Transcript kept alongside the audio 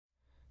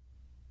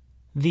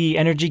The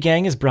Energy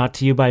Gang is brought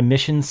to you by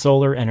Mission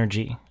Solar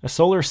Energy, a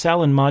solar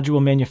cell and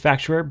module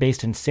manufacturer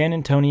based in San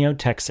Antonio,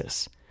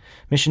 Texas.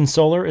 Mission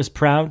Solar is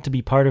proud to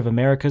be part of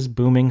America's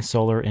booming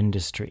solar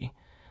industry.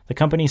 The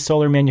company's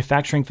solar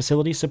manufacturing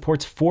facility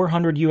supports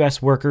 400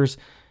 U.S. workers,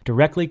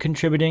 directly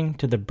contributing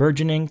to the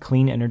burgeoning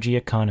clean energy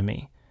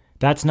economy.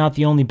 That's not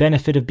the only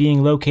benefit of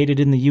being located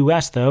in the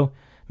U.S., though.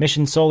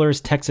 Mission Solar's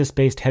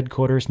Texas-based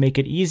headquarters make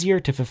it easier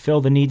to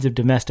fulfill the needs of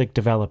domestic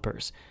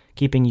developers,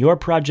 keeping your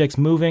projects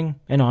moving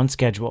and on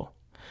schedule.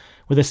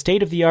 With a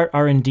state-of-the-art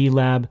R&D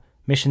lab,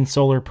 Mission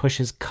Solar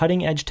pushes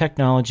cutting-edge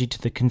technology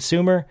to the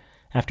consumer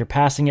after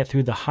passing it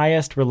through the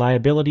highest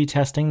reliability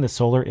testing the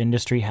solar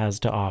industry has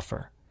to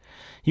offer.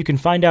 You can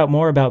find out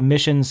more about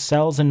Mission's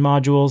cells and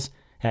modules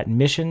at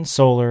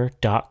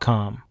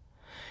missionsolar.com.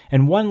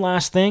 And one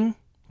last thing,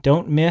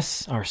 don't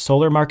miss our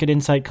Solar Market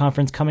Insight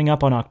Conference coming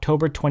up on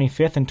October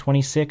 25th and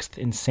 26th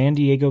in San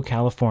Diego,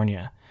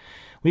 California.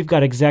 We've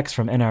got execs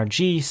from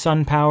NRG,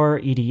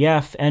 SunPower,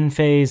 EDF,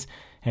 Enphase,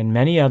 and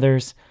many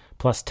others,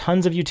 plus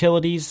tons of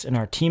utilities and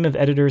our team of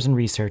editors and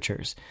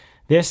researchers.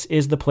 This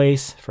is the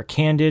place for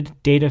candid,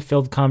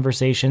 data-filled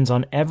conversations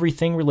on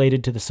everything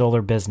related to the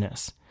solar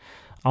business.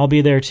 I'll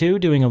be there too,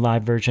 doing a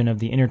live version of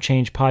the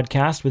Interchange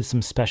podcast with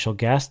some special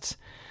guests.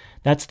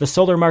 That's the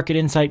Solar Market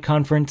Insight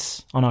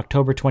Conference on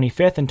October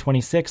 25th and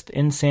 26th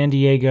in San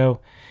Diego.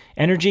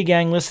 Energy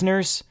Gang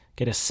listeners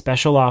get a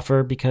special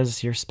offer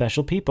because you're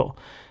special people.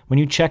 When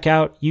you check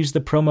out, use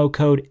the promo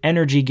code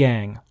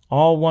ENERGYGANG,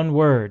 all one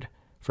word,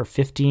 for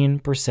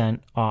 15%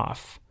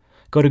 off.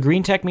 Go to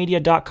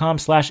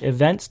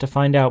greentechmedia.com/events to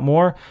find out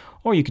more,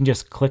 or you can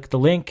just click the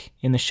link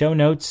in the show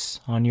notes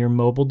on your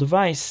mobile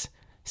device.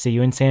 See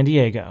you in San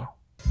Diego.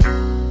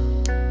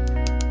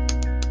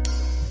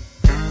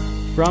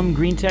 From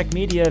Green Tech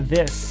Media,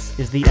 this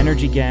is The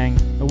Energy Gang,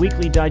 a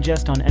weekly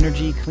digest on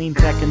energy, clean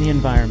tech, and the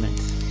environment.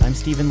 I'm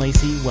Stephen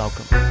Lacey.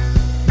 Welcome.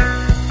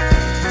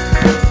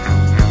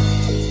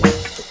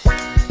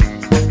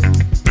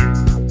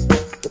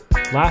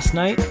 Last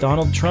night,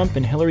 Donald Trump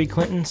and Hillary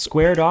Clinton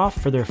squared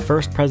off for their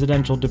first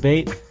presidential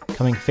debate,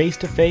 coming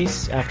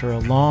face-to-face after a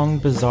long,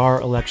 bizarre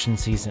election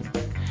season.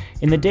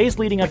 In the days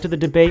leading up to the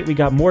debate, we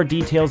got more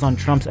details on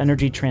Trump's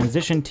energy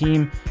transition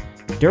team.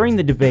 During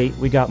the debate,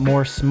 we got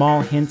more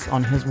small hints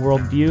on his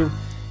worldview.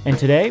 And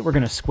today, we're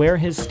going to square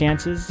his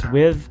stances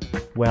with,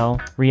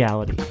 well,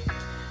 reality.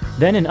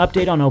 Then an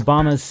update on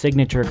Obama's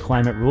signature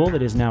climate rule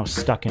that is now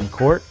stuck in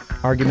court.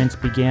 Arguments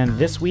began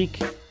this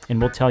week,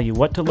 and we'll tell you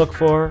what to look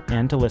for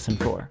and to listen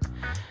for.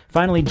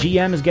 Finally,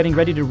 GM is getting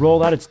ready to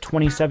roll out its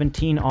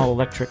 2017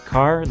 all-electric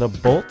car, the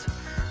Bolt.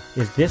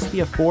 Is this the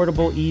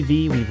affordable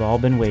EV we've all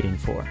been waiting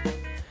for?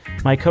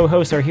 My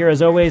co-hosts are here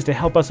as always to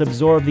help us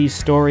absorb these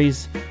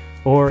stories,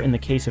 or in the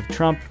case of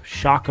Trump,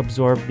 shock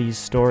absorb these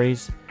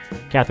stories.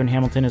 Catherine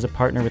Hamilton is a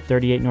partner with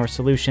 38 North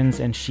Solutions,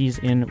 and she's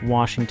in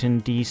Washington,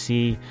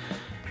 D.C.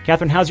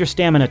 Catherine, how's your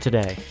stamina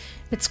today?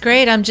 It's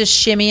great. I'm just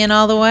shimmying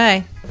all the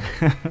way.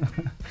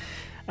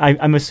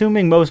 I'm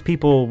assuming most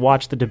people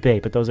watch the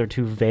debate, but those are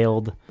two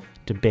veiled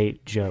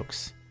debate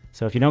jokes.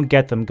 So if you don't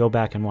get them, go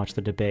back and watch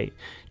the debate.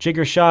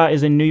 Jigar Shah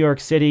is in New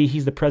York City.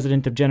 He's the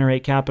president of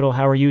Generate Capital.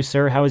 How are you,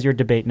 sir? How was your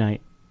debate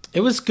night?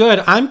 It was good.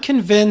 I'm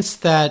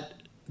convinced that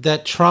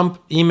Trump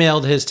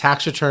emailed his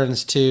tax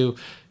returns to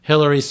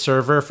Hillary's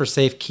server for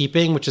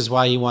safekeeping, which is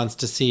why he wants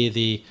to see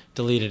the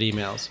deleted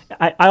emails.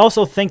 I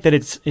also think that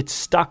it's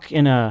stuck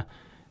in a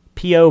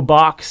P.O.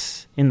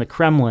 box in the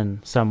Kremlin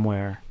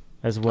somewhere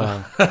as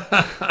well.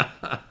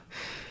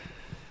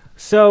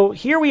 So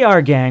here we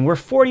are, gang. We're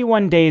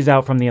 41 days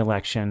out from the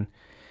election.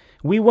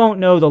 We won't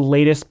know the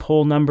latest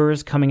poll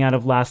numbers coming out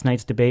of last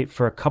night's debate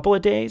for a couple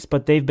of days,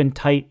 but they've been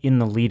tight in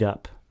the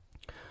lead-up.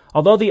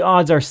 Although the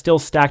odds are still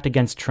stacked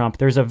against Trump,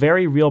 there's a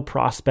very real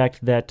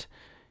prospect that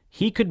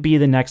he could be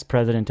the next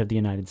president of the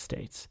United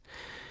States.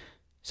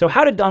 So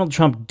how did Donald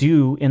Trump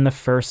do in the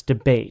first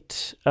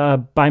debate?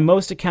 By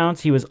most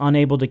accounts, he was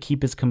unable to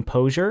keep his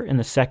composure in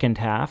the second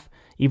half,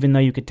 even though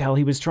you could tell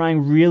he was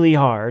trying really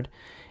hard.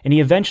 And he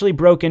eventually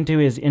broke into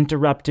his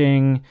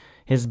interrupting,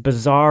 his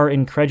bizarre,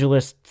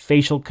 incredulous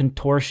facial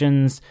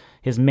contortions,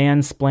 his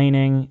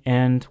mansplaining,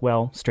 and,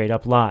 well,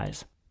 straight-up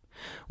lies.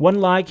 One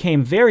lie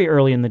came very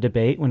early in the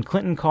debate when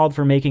Clinton called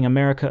for making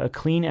America a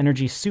clean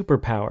energy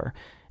superpower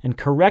and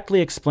correctly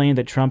explained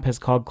that Trump has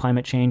called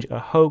climate change a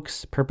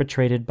hoax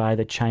perpetrated by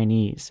the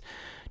Chinese.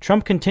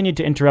 Trump continued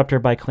to interrupt her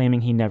by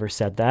claiming he never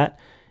said that.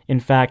 In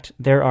fact,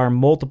 there are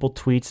multiple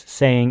tweets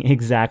saying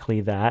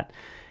exactly that.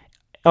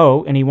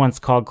 Oh, and he once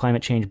called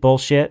climate change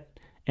bullshit,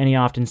 and he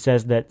often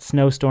says that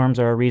snowstorms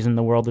are a reason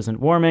the world isn't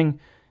warming.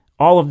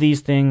 All of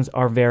these things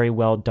are very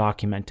well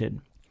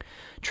documented.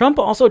 Trump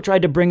also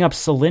tried to bring up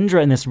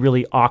Solyndra in this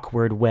really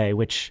awkward way,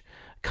 which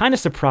kind of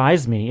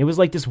surprised me. It was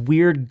like this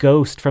weird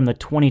ghost from the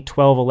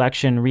 2012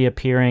 election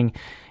reappearing,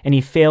 and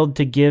he failed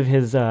to give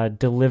his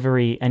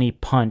delivery any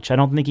punch. I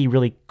don't think he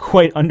really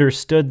quite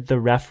understood the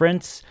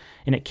reference,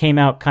 and it came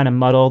out kind of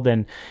muddled.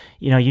 And,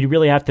 you'd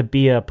really have to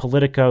be a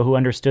politico who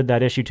understood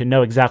that issue to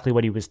know exactly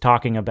what he was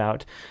talking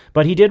about.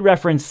 But he did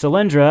reference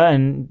Solyndra,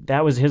 and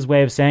that was his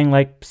way of saying,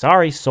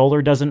 sorry,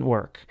 solar doesn't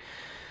work.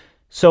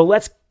 So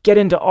let's get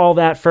into all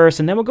that first,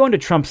 and then we'll go into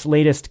Trump's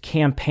latest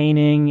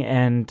campaigning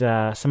and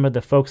some of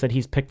the folks that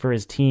he's picked for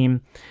his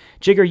team.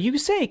 Jigger, you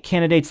say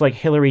candidates like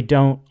Hillary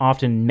don't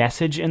often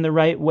message in the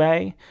right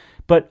way,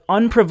 but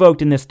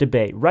unprovoked in this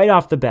debate, right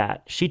off the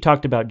bat, she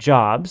talked about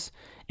jobs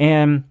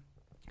and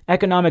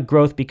economic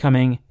growth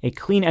becoming a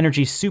clean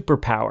energy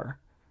superpower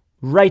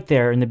right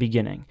there in the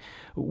beginning.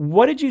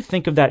 What did you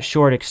think of that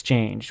short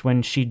exchange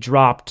when she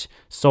dropped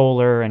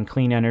solar and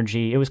clean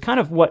energy? It was kind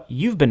of what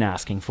you've been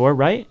asking for,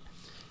 right?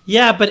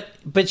 Yeah,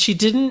 but she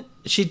didn't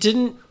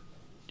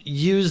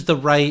use the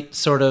right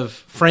sort of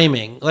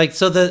framing.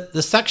 So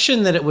the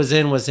section that it was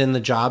in the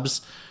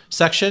jobs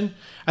section.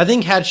 I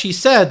think had she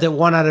said that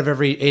 1 out of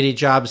every 80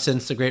 jobs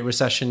since the Great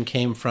Recession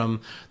came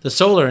from the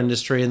solar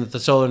industry, and that the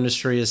solar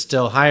industry is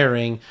still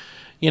hiring,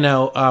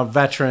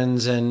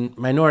 veterans and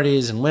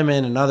minorities and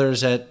women and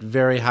others at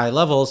very high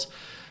levels,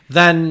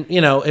 then,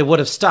 it would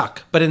have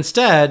stuck. But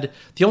instead,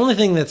 the only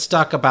thing that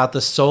stuck about the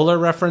solar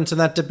reference in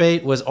that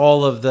debate was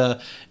all of the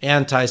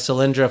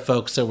anti-Solyndra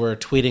folks that were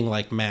tweeting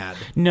like mad.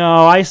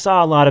 No, I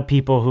saw a lot of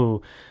people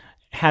who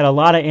had a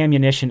lot of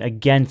ammunition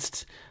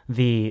against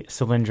the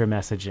Solyndra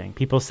messaging.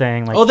 People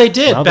saying oh, they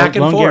did, back and forth. The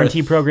loan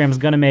guarantee program is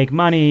going to make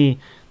money.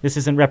 This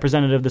isn't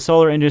representative of the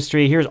solar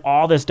industry. Here's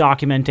all this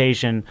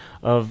documentation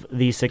of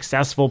the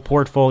successful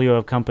portfolio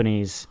of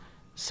companies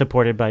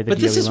supported by the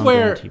DOE loan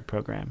guarantee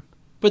program.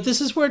 But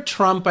this is where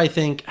Trump, I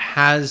think,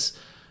 has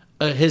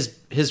his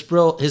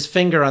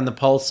finger on the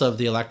pulse of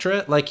the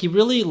electorate. He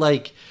really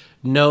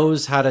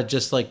knows how to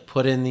just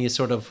put in these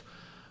sort of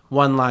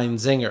one-line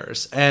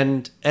zingers.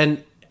 And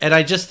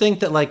I just think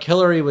that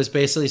Hillary was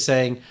basically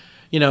saying,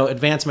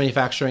 advanced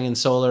manufacturing in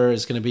solar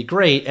is going to be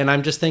great. And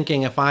I'm just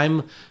thinking, if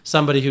I'm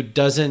somebody who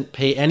doesn't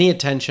pay any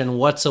attention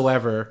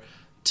whatsoever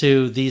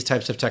to these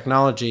types of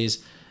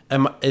technologies,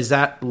 is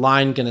that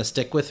line going to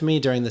stick with me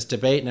during this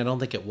debate? And I don't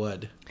think it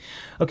would.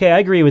 Okay, I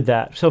agree with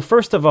that. So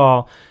first of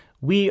all,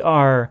 we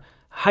are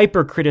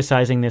hyper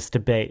criticizing this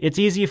debate. It's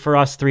easy for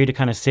us three to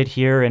kind of sit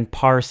here and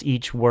parse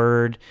each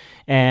word,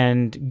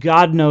 and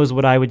God knows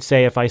what I would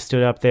say if I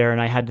stood up there and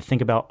I had to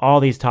think about all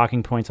these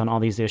talking points on all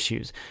these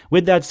issues.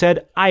 With that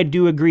said, I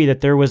do agree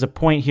that there was a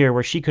point here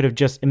where she could have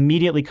just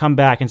immediately come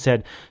back and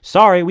said,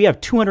 sorry, we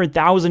have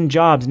 200,000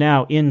 jobs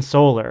now in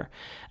solar.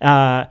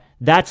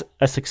 That's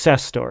a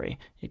success story.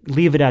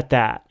 Leave it at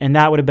that. And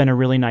that would have been a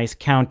really nice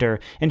counter.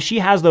 And she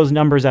has those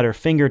numbers at her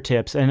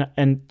fingertips,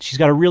 and she's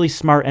got a really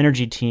smart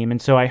energy team. And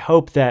so I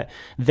hope that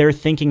they're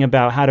thinking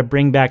about how to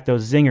bring back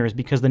those zingers,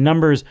 because the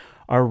numbers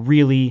are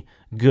really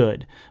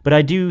good. But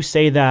I do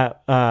say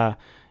that,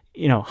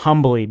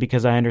 humbly,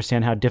 because I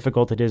understand how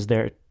difficult it is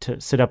there to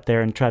sit up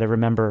there and try to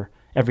remember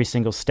every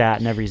single stat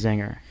and every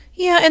zinger.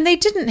 Yeah, and they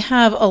didn't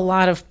have a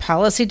lot of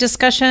policy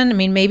discussion. I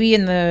mean, maybe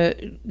in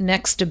the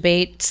next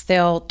debates,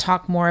 they'll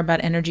talk more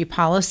about energy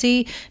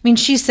policy. I mean,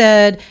 she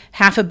said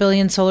 500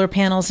 million solar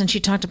panels, and she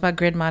talked about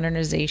grid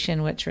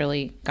modernization, which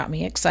really got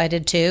me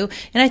excited too.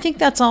 And I think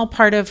that's all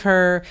part of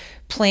her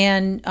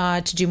plan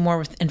to do more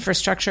with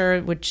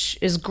infrastructure, which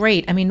is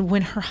great. I mean,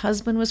 when her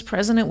husband was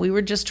president, we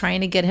were just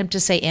trying to get him to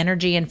say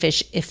energy and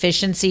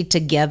efficiency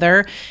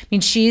together. I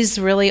mean, she's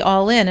really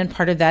all in, and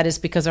part of that is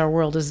because our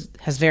world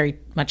has very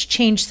much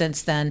changed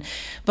since then.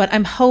 But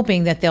I'm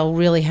hoping that they'll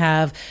really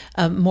have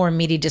a more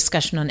meaty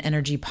discussion on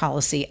energy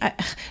policy.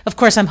 Of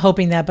course, I'm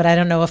hoping that, but I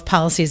don't know if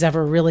policy is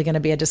ever really going to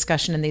be a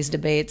discussion in these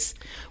debates.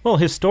 Well,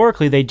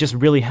 historically, they just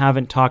really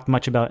haven't talked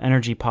much about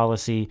energy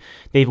policy.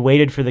 They've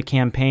waited for the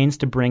campaigns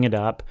to bring it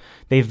up.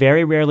 They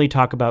very rarely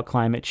talk about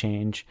climate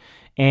change.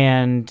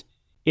 And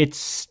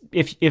it's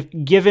if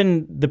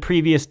given the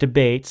previous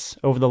debates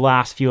over the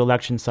last few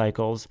election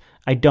cycles,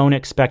 I don't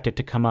expect it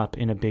to come up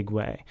in a big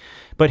way.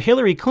 But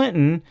Hillary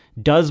Clinton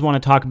does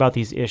want to talk about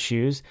these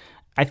issues.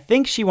 I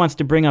think she wants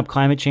to bring up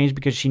climate change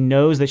because she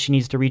knows that she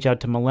needs to reach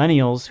out to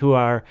millennials who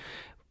are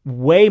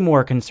way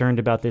more concerned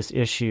about this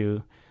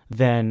issue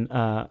than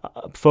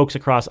folks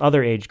across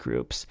other age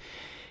groups.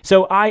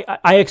 So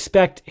I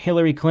expect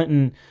Hillary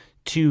Clinton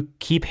to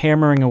keep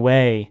hammering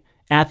away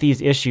at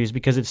these issues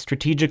because it's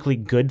strategically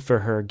good for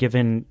her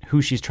given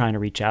who she's trying to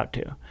reach out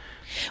to.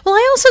 Well,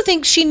 I also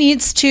think she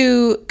needs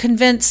to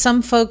convince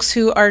some folks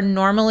who are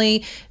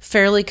normally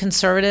fairly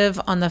conservative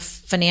on the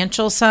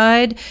financial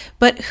side,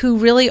 but who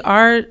really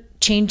are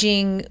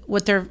changing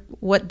what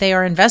they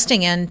are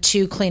investing in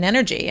to clean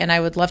energy. And I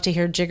would love to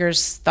hear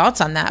Jigger's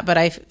thoughts on that. But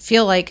I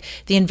feel like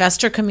the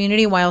investor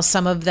community, while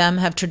some of them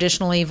have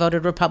traditionally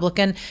voted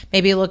Republican,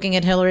 may be looking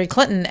at Hillary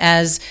Clinton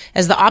as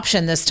the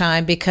option this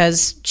time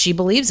because she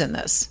believes in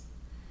this.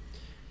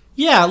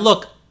 Yeah,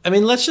 look, I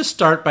mean, let's just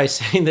start by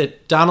saying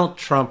that Donald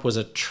Trump was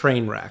a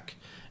train wreck.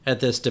 at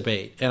this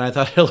debate. And I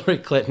thought Hillary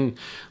Clinton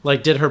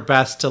like did her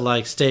best to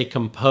like stay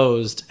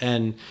composed,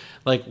 and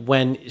like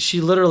when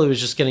she literally was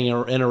just getting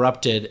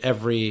interrupted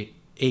every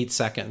 8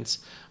 seconds.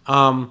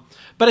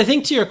 But I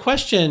think to your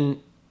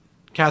question,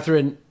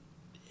 Catherine,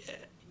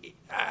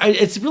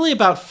 it's really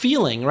about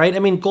feeling, right? I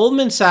mean,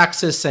 Goldman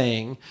Sachs is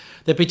saying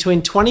that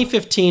between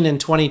 2015 and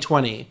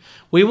 2020,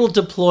 we will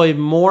deploy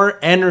more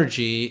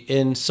energy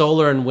in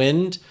solar and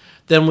wind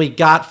than we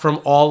got from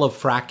all of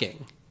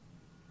fracking.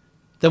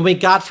 That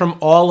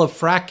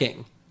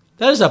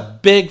is a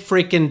big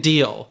freaking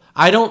deal.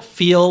 I don't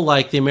feel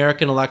like the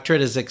American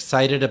electorate is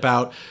excited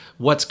about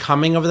what's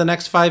coming over the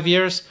next 5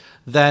 years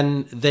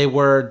than they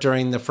were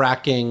during the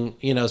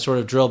fracking, sort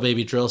of drill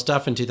baby drill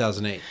stuff in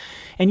 2008.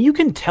 And you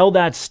can tell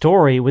that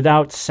story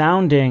without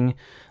sounding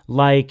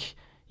like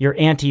you're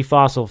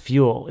anti-fossil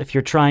fuel if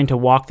you're trying to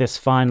walk this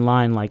fine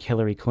line like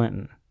Hillary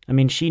Clinton. I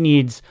mean, she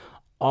needs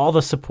all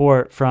the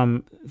support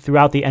from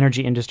throughout the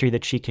energy industry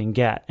that she can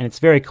get. And it's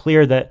very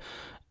clear that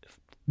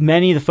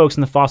many of the folks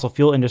in the fossil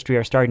fuel industry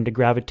are starting to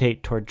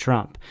gravitate toward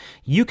Trump.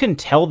 You can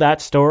tell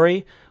that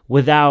story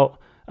without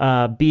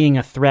being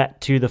a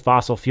threat to the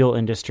fossil fuel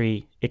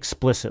industry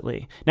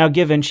explicitly. Now,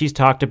 given she's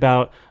talked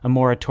about a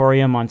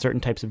moratorium on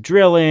certain types of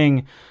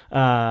drilling,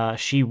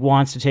 she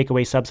wants to take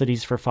away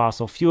subsidies for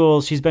fossil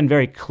fuels. She's been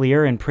very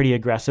clear and pretty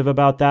aggressive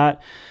about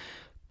that.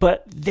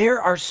 But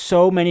there are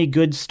so many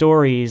good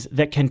stories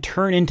that can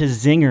turn into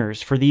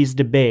zingers for these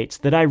debates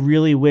that I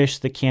really wish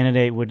the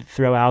candidate would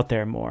throw out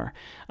there more.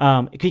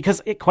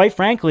 Because quite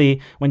frankly,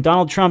 when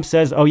Donald Trump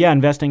says, oh yeah,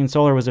 investing in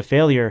solar was a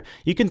failure,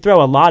 you can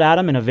throw a lot at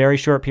him in a very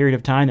short period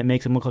of time that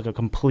makes him look like a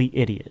complete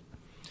idiot.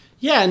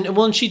 Yeah,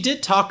 and she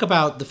did talk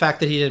about the fact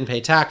that he didn't pay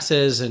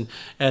taxes, and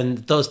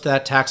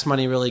that tax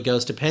money really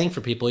goes to paying for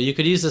people. You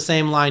could use the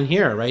same line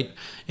here, right?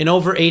 In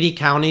over 80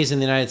 counties in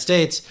the United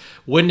States,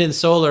 wind and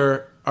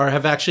solar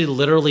have actually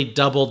literally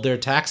doubled their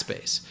tax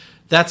base.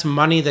 That's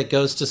money that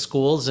goes to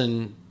schools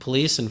and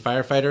police and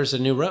firefighters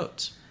and new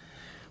roads.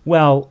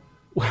 Well,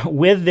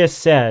 with this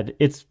said,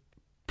 it's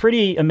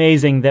pretty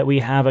amazing that we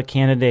have a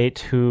candidate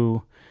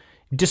who,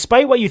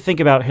 despite what you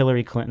think about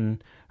Hillary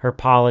Clinton, her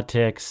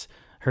politics,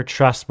 her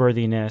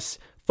trustworthiness,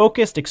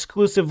 focused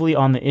exclusively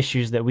on the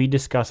issues that we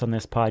discuss on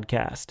this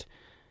podcast.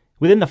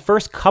 Within the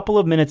first couple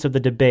of minutes of the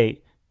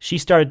debate, she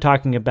started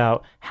talking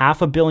about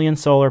 500 million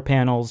solar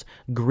panels,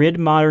 grid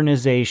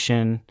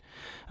modernization,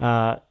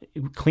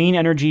 clean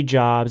energy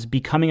jobs,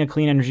 becoming a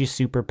clean energy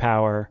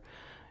superpower.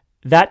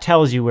 That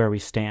tells you where we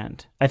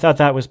stand. I thought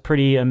that was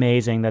pretty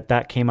amazing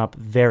that came up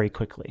very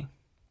quickly.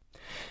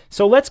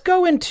 So let's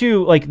go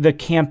into the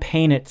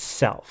campaign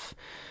itself.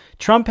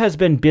 Trump has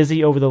been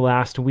busy over the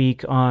last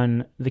week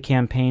on the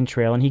campaign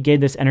trail, and he gave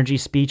this energy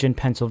speech in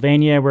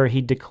Pennsylvania where he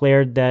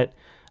declared that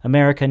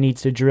America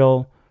needs to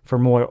drill for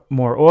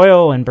more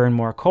oil and burn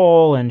more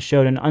coal, and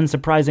showed an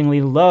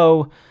unsurprisingly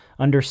low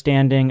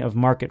understanding of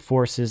market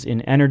forces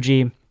in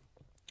energy.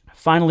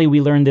 Finally,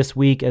 we learned this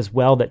week as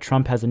well that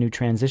Trump has a new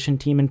transition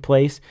team in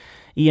place.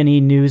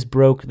 E&E News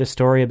broke the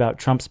story about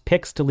Trump's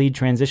picks to lead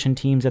transition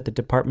teams at the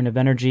Department of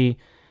Energy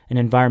and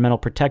Environmental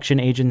Protection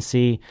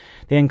Agency.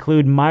 They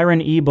include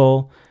Myron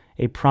Ebel,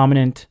 a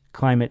prominent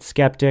climate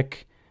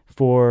skeptic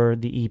for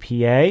the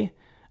EPA.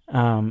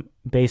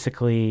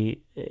 Basically,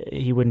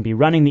 he wouldn't be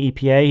running the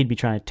EPA. He'd be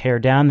trying to tear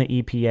down the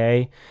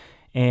EPA.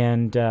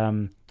 And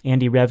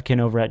Andy Revkin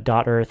over at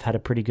 .earth had a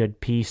pretty good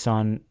piece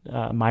on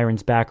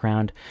Myron's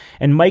background.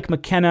 And Mike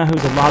McKenna,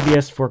 who's a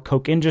lobbyist for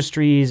Koch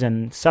Industries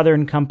and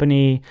Southern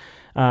Company,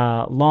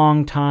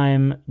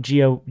 longtime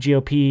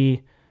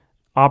GOP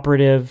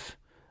operative,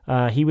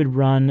 he would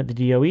run the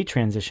DOE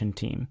transition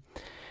team.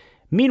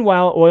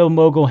 Meanwhile, oil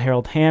mogul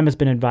Harold Hamm has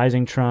been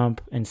advising Trump,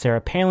 and Sarah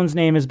Palin's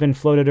name has been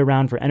floated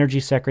around for energy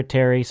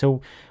secretary.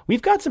 So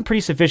we've got some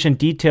pretty sufficient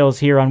details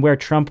here on where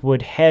Trump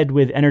would head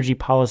with energy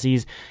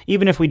policies,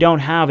 even if we don't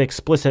have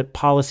explicit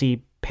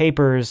policy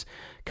papers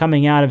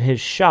coming out of his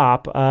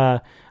shop.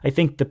 I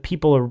think the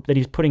people that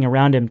he's putting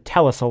around him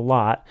tell us a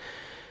lot.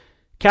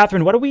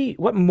 Catherine,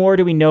 what more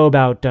do we know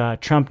about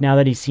Trump now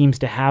that he seems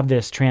to have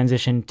this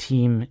transition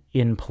team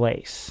in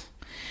place?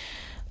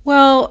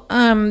 Well,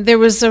 there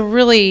was a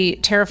really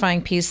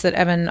terrifying piece that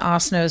Evan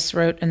Osnos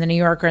wrote in The New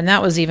Yorker, and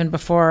that was even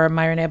before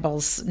Myron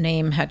Ebel's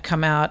name had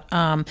come out,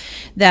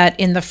 that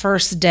in the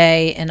first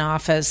day in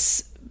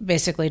office,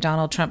 basically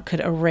Donald Trump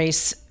could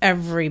erase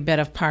every bit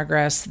of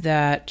progress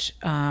that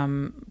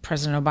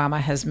President Obama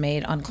has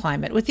made on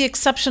climate, with the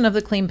exception of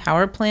the Clean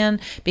Power Plan,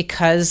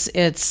 because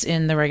it's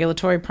in the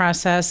regulatory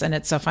process and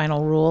it's a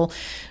final rule.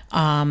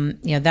 We're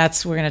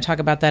going to talk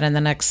about that in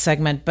the next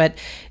segment. But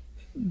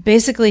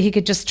basically he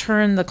could just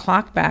turn the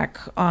clock back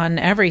on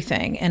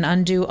everything and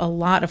undo a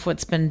lot of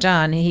what's been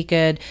done. He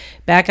could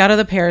back out of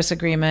the Paris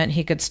Agreement.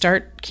 He could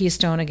start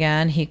Keystone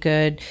again. He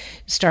could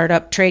start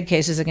up trade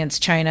cases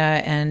against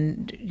China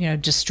and,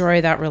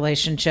 destroy that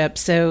relationship.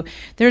 So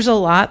there's a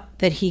lot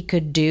that he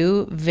could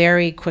do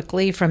very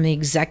quickly from the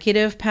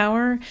executive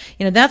power.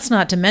 That's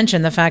not to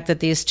mention the fact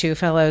that these two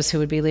fellows who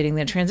would be leading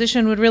the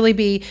transition would really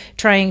be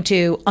trying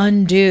to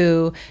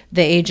undo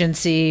the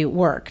agency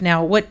work.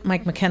 Now, what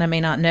Mike McKenna may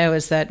not know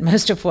is that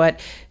most of what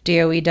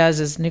DOE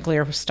does is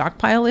nuclear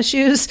stockpile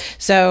issues.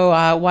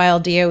 So while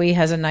DOE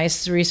has a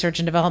nice research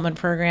and development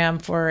program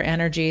for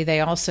energy, they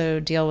also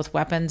deal with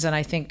weapons. And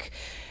I think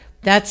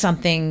that's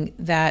something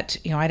that,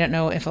 I don't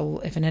know if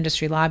an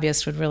industry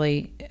lobbyist would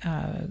really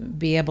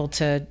be able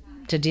to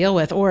deal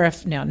with, or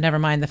if, never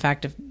mind the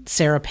fact of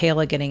Sarah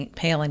Palin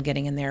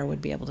getting in there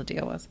would be able to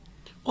deal with.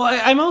 Well,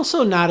 I'm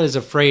also not as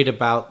afraid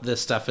about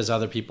this stuff as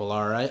other people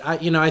are.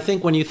 I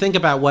think when you think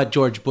about what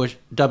George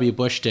W.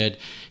 Bush did,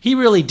 he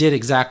really did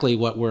exactly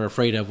what we're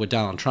afraid of with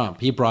Donald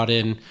Trump. He brought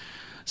in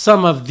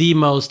some of the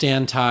most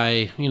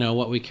anti,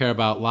 what we care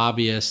about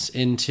lobbyists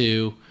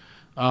into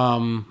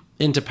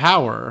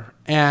power,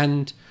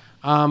 and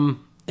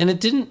it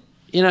didn't,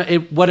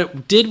 what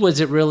it did was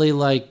it really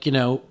led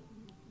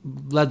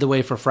the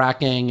way for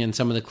fracking and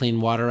some of the Clean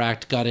Water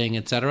Act gutting,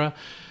 et cetera.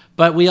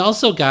 But we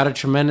also got a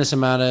tremendous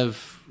amount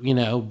of,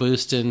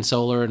 boost in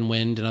solar and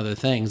wind and other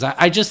things.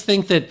 I just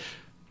think that,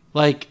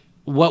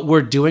 what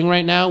we're doing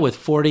right now with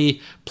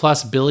 $40+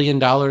 billion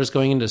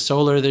going into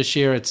solar this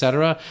year, et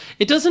cetera,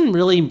 it doesn't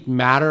really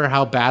matter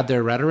how bad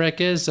their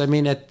rhetoric is. I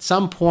mean, at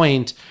some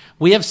point,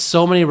 we have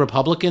so many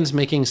Republicans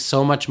making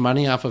so much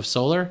money off of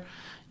solar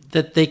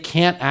that they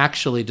can't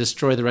actually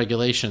destroy the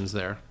regulations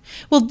there.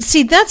 Well,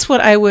 see, that's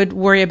what I would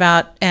worry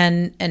about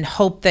and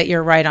hope that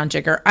you're right on,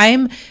 Jigger.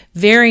 I'm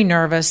very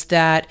nervous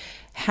that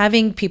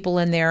having people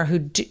in there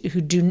who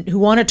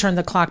want to turn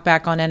the clock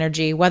back on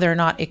energy, whether or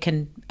not it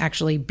can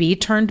actually be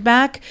turned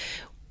back,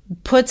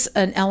 puts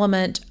an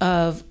element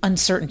of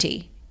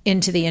uncertainty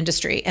into the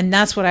industry. And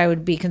that's what I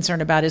would be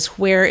concerned about, is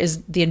where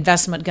is the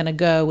investment going to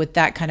go with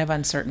that kind of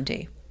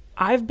uncertainty?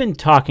 I've been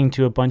talking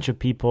to a bunch of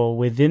people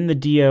within the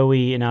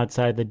DOE and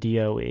outside the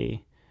DOE,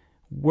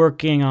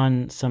 working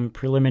on some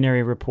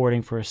preliminary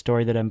reporting for a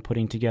story that I'm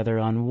putting together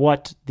on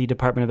what the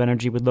Department of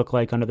Energy would look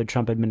like under the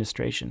Trump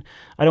administration.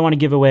 I don't want to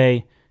give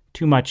away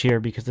too much here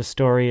because the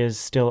story is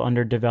still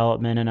under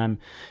development and I'm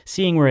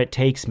seeing where it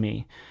takes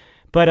me.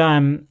 But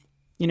I'm,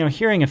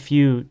 hearing a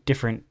few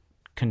different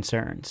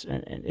concerns.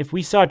 And if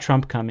we saw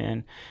Trump come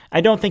in,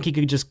 I don't think he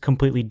could just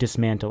completely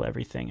dismantle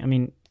everything. I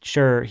mean,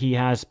 sure, he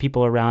has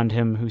people around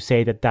him who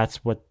say that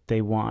that's what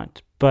they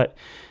want. But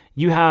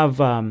you have,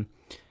 the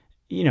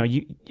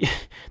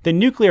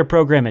nuclear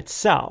program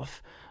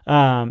itself,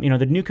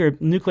 the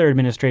nuclear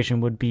administration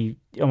would be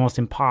almost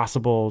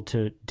impossible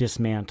to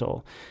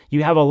dismantle.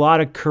 You have a lot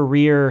of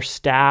career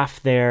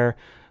staff there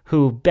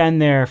who've been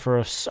there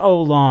for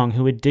so long,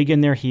 who would dig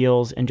in their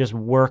heels and just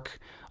work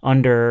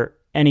under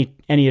any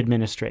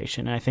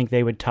administration. And I think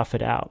they would tough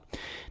it out.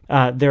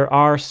 There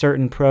are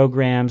certain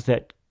programs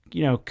that,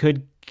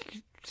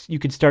 you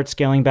could start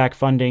scaling back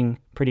funding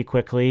pretty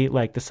quickly,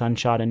 like the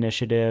Sunshot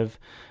Initiative,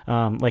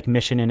 like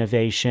Mission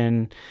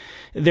Innovation.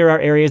 There are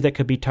areas that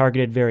could be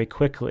targeted very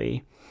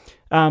quickly.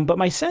 But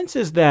my sense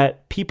is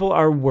that people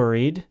are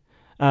worried.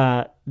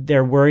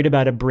 They're worried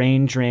about a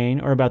brain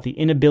drain or about the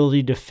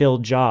inability to fill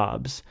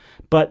jobs,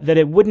 but that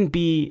it wouldn't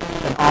be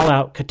an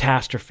all-out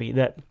catastrophe,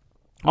 that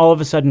all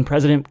of a sudden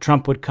President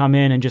Trump would come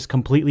in and just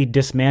completely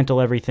dismantle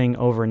everything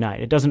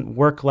overnight. It doesn't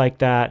work like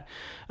that.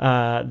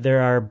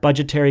 There are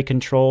budgetary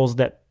controls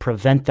that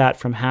prevent that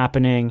from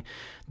happening.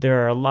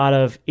 There are a lot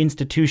of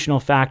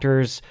institutional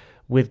factors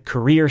with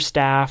career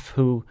staff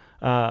who,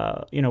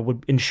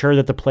 would ensure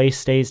that the place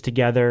stays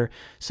together.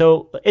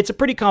 So it's a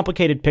pretty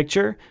complicated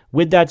picture.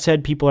 With that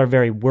said, people are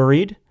very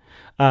worried,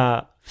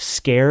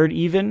 scared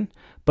even,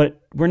 but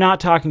we're not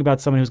talking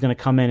about someone who's going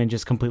to come in and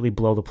just completely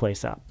blow the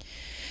place up.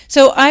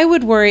 So I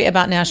would worry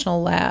about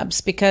national labs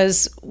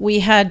because we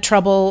had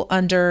trouble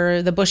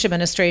under the Bush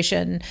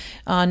administration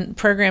on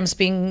programs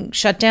being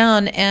shut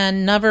down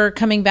and never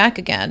coming back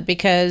again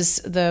because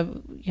the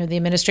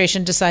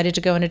administration decided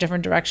to go in a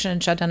different direction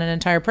and shut down an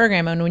entire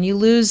program. And when you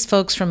lose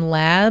folks from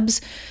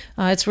labs,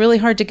 it's really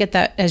hard to get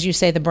that, as you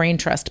say, the brain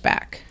trust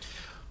back.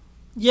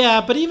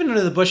 Yeah, but even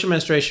under the Bush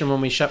administration,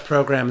 when we shut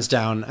programs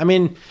down, I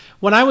mean,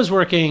 when I was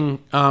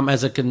working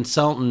as a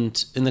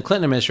consultant in the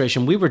Clinton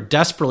administration, we were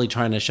desperately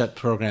trying to shut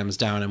programs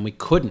down, and we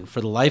couldn't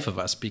for the life of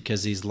us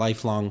because these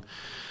lifelong,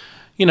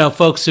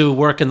 folks who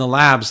work in the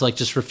labs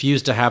just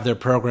refused to have their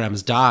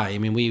programs die. I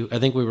mean, I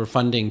think we were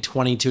funding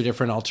 22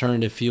 different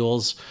alternative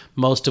fuels,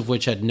 most of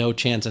which had no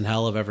chance in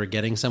hell of ever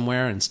getting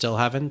somewhere and still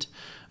haven't.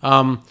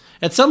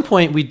 At some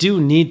point, we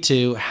do need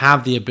to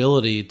have the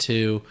ability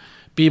to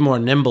be more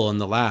nimble in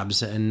the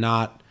labs and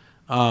not,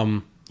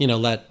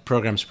 let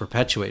programs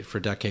perpetuate for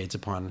decades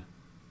upon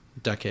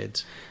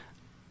decades.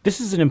 This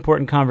is an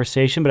important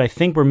conversation, but I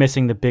think we're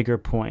missing the bigger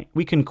point.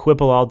 We can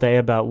quibble all day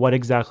about what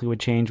exactly would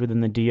change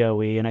within the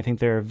DOE, and I think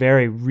there are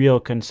very real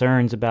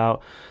concerns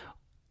about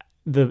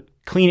the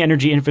clean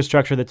energy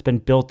infrastructure that's been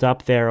built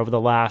up there over the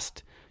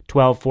last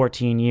 12,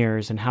 14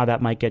 years and how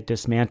that might get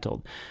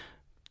dismantled.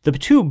 The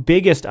two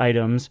biggest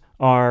items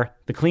are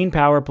the Clean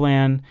Power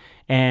Plan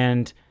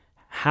and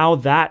how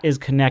that is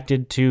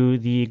connected to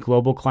the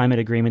global climate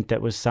agreement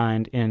that was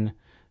signed in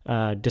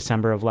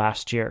December of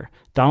last year.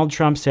 Donald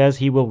Trump says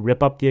he will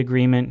rip up the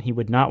agreement. He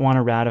would not want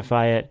to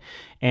ratify it.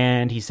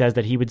 And he says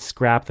that he would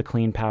scrap the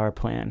Clean Power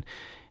Plan.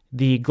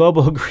 The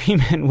global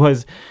agreement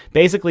was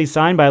basically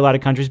signed by a lot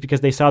of countries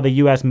because they saw the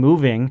U.S.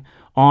 moving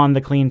on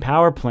the Clean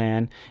Power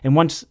Plan. And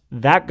once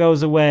that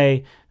goes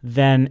away,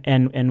 then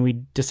and we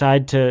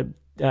decide to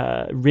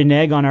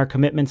renege on our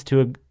commitments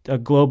to a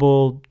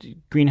global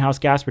greenhouse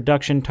gas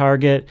reduction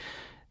target,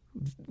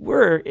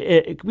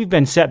 we've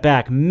been set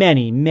back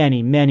many,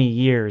 many, many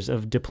years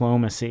of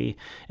diplomacy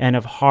and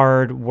of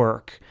hard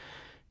work.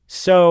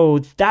 So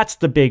that's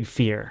the big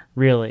fear,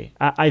 really.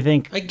 I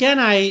think again,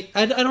 I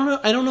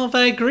don't know if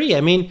I agree.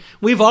 I mean,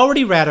 we've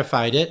already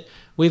ratified it.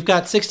 We've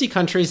got 60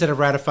 countries that have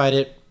ratified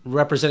it,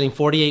 representing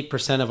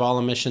 48% of all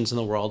emissions in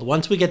the world.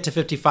 Once we get to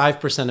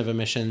 55% of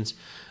emissions,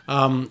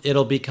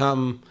 it'll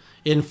become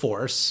in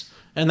force,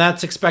 and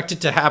that's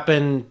expected to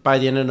happen by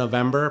the end of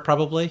November,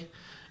 probably.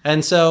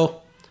 And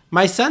so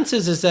my sense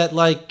is that,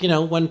 like, you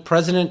know, when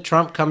President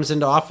Trump comes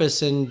into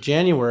office in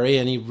January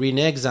and he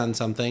reneges on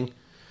something,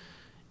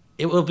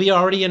 it will be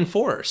already in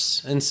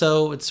force. And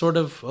so it's sort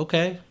of,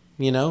 okay,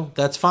 you know,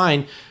 that's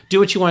fine. Do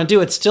what you want to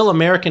do. It's still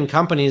American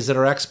companies that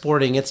are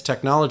exporting its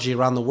technology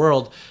around the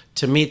world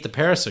to meet the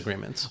Paris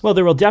agreements. Well,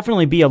 there will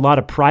definitely be a lot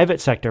of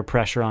private sector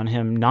pressure on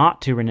him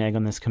not to renege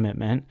on this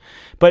commitment.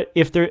 But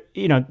if there,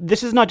 you know,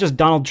 this is not just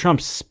Donald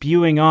Trump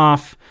spewing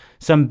off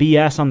some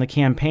BS on the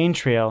campaign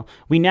trail.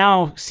 We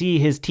now see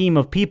his team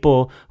of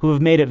people who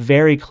have made it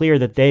very clear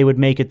that they would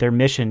make it their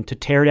mission to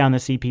tear down the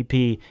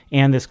CPP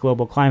and this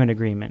global climate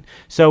agreement.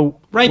 So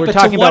we're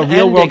talking about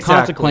real-world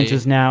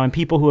consequences now, and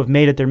people who have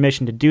made it their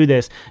mission to do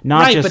this,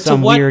 not just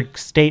some weird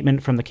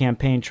statement from the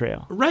campaign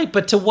trail. Right,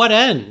 but to what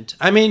end?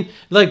 I mean,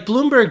 like,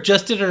 Bloomberg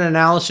just did an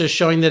analysis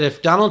showing that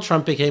if Donald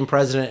Trump became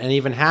president and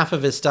even half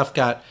of his stuff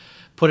got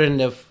put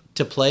into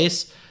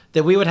place,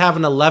 that we would have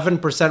an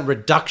 11%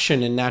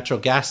 reduction in natural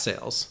gas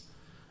sales.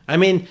 I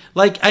mean,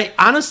 like, I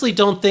honestly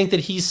don't think that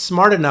he's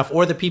smart enough,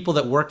 or the people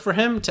that work for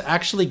him, to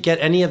actually get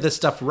any of this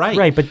stuff right.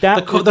 Right, but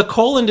the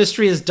coal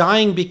industry is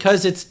dying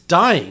because it's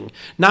dying,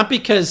 not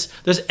because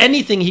there's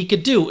anything he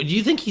could do. Do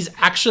you think he's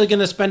actually going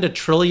to spend $1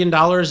 trillion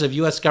of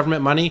U.S.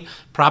 government money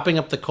propping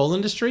up the coal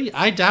industry?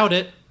 I doubt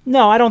it.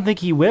 No, I don't think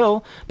he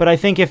will. But I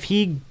think if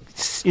he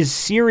is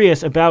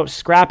serious about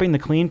scrapping the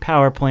Clean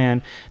Power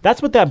Plan,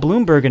 that's what that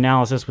Bloomberg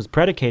analysis was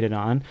predicated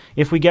on.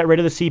 If we get rid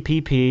of the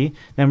CPP,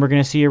 then we're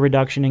going to see a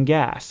reduction in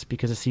gas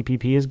because the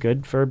CPP is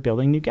good for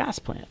building new gas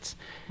plants.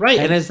 Right,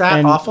 and is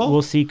that awful?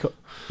 We'll see.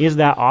 Is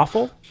that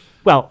awful?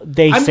 Well,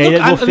 they say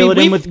that we'll fill it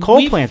in with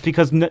coal plants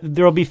because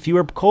there will be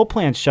fewer coal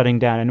plants shutting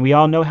down, and we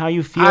all know how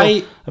you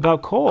feel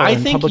about coal. I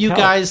think you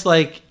guys,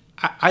 like,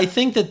 I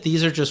think that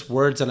these are just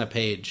words on a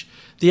page.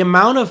 The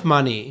amount of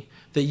money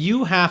that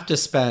you have to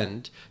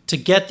spend to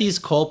get these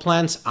coal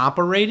plants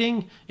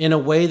operating in a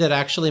way that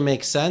actually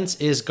makes sense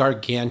is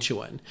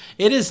gargantuan.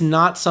 It is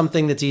not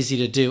something that's easy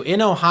to do.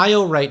 In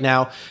Ohio right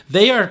now,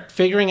 they are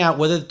figuring out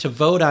whether to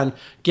vote on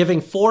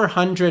giving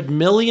 $400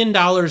 million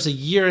a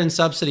year in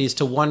subsidies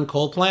to one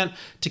coal plant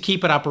to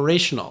keep it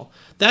operational.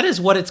 That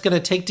is what it's going to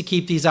take to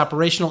keep these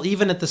operational,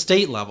 even at the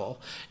state level.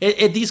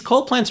 These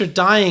coal plants are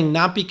dying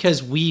not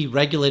because we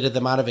regulated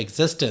them out of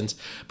existence,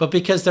 but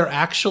because they're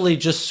actually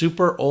just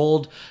super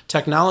old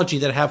technology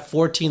that have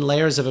 14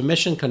 layers of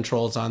emission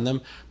controls on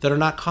them that are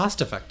not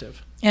cost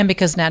effective. And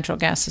because natural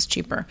gas is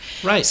cheaper.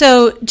 Right.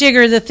 So,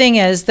 Jigger, the thing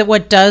is that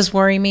what does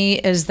worry me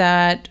is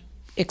that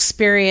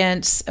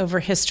experience over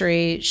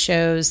history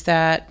shows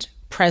that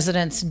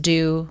presidents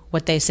do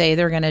what they say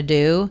they're going to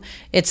do.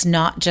 It's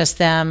not just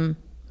them.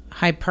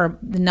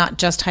 Not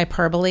just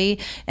hyperbole.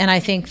 And I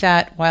think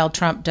that while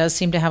Trump does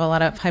seem to have a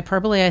lot of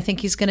hyperbole, I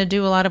think he's going to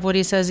do a lot of what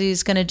he says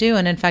he's going to do.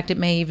 And in fact, it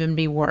may even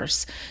be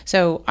worse.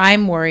 So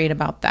I'm worried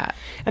about that.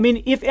 I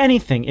mean, if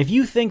anything, if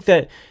you think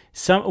that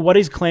what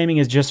he's claiming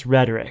is just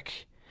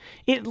rhetoric,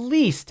 at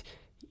least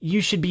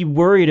you should be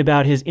worried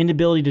about his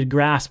inability to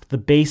grasp the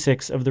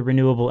basics of the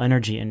renewable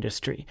energy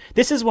industry.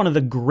 This is one of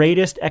the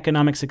greatest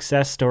economic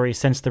success stories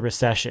since the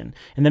recession.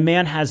 And the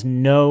man has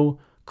no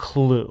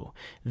clue.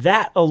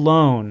 That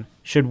alone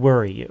should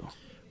worry you.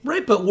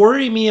 Right, but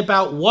worry me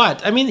about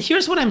what? I mean,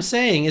 here's what I'm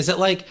saying is that,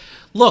 like,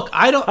 look,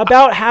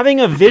 about having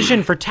a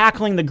vision for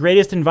tackling the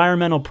greatest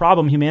environmental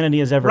problem humanity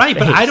has ever faced. Right,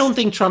 but I don't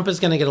think Trump is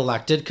going to get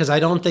elected because I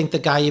don't think the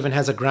guy even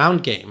has a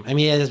ground game. I mean,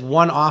 he has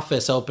one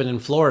office open in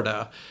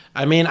Florida.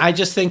 I mean, I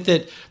just think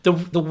that the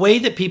way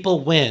that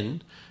people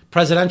win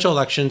presidential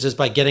elections is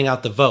by getting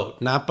out the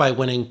vote, not by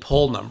winning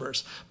poll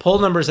numbers. Poll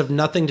numbers have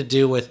nothing to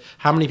do with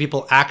how many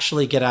people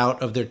actually get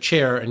out of their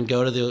chair and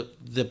go to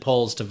the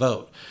polls to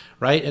vote,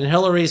 right? And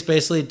Hillary's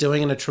basically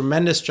doing a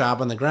tremendous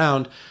job on the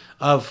ground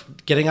of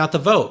getting out the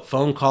vote,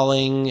 phone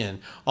calling, and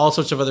all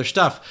sorts of other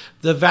stuff.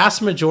 The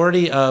vast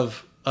majority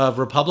of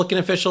Republican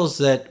officials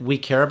that we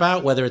care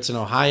about, whether it's in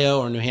Ohio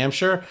or New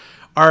Hampshire,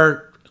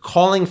 are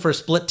calling for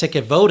split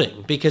ticket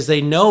voting because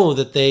they know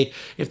that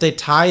if they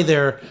tie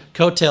their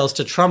coattails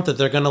to Trump, that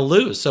they're going to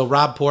lose. So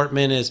Rob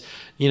Portman is,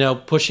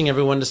 pushing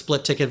everyone to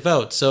split ticket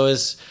vote. So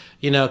is,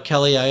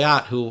 Kelly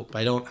Ayotte, who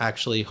I don't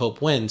actually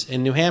hope wins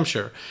in New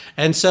Hampshire.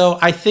 And so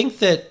I think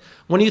that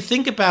when you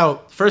think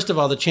about, first of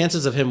all, the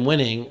chances of him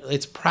winning,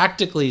 it's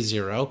practically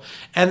zero.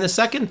 And the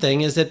second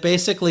thing is that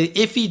basically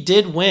if he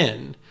did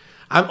win,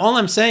 all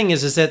I'm saying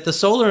is that the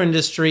solar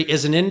industry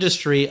is an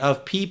industry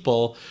of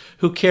people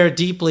who care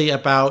deeply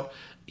about,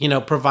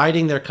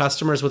 providing their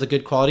customers with a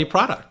good quality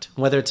product,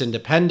 whether it's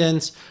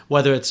independence,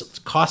 whether it's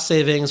cost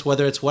savings,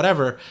 whether it's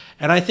whatever.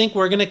 And I think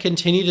we're going to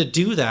continue to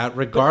do that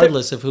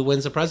regardless of who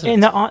wins the presidency.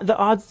 And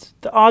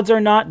the odds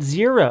are not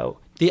zero.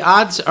 The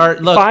odds are,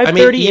 look, I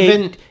mean,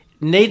 even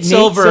Nate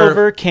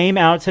Silver came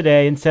out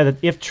today and said that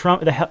if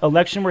the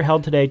election were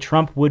held today,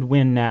 Trump would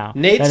win now.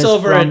 Nate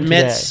Silver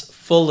admits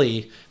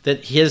fully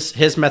that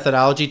his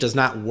methodology does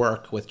not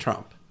work with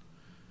Trump,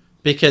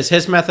 because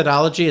his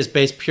methodology is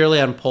based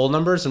purely on poll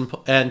numbers,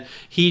 and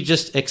he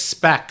just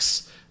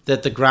expects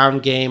that the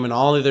ground game and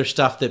all the other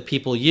stuff that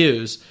people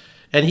use.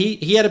 And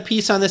he had a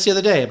piece on this the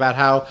other day about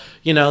how,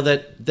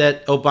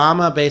 that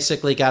Obama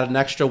basically got an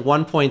extra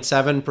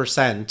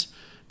 1.7%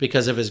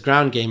 because of his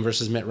ground game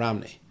versus Mitt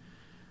Romney.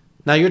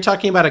 Now you're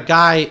talking about a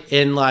guy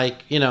in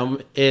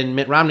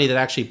Mitt Romney that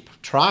actually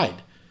tried.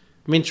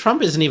 I mean,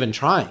 Trump isn't even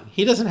trying.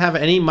 He doesn't have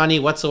any money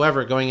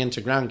whatsoever going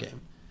into ground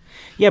game.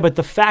 Yeah, but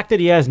the fact that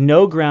he has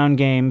no ground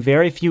game,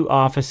 very few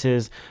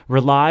offices,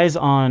 relies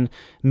on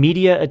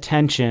media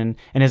attention,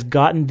 and has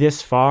gotten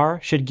this far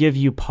should give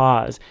you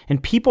pause.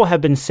 And people have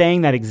been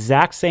saying that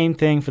exact same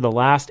thing for the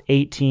last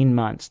 18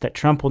 months, that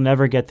Trump will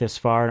never get this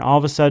far. And all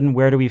of a sudden,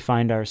 where do we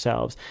find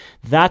ourselves?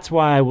 That's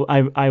why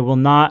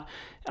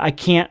I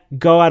can't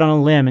go out on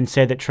a limb and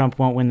say that Trump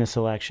won't win this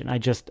election.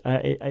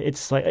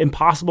 It's like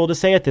impossible to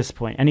say at this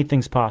point.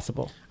 Anything's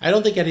possible. I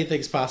don't think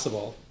anything's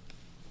possible.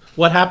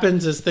 What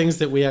happens is things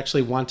that we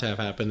actually want to have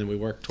happen that we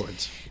work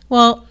towards.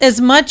 Well, as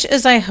much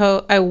as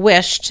I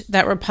wished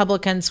that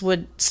Republicans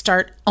would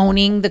start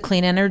owning the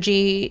clean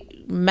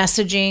energy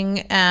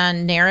messaging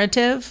and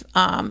narrative,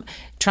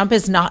 Trump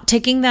is not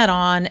taking that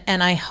on,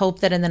 and I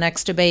hope that in the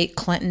next debate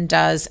Clinton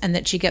does, and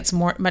that she gets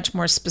much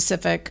more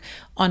specific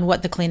on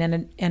what the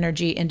clean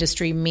energy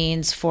industry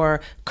means for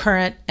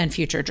current and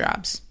future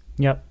jobs.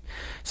 Yep.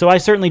 So I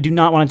certainly do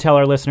not want to tell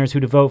our listeners who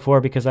to vote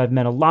for, because I've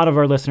met a lot of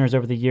our listeners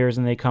over the years,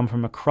 and they come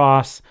from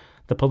across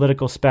the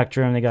political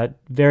spectrum. They got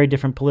very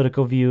different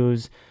political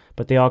views,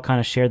 but they all kind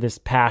of share this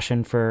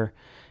passion for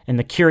and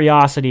the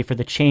curiosity for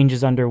the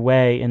changes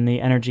underway in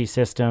the energy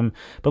system.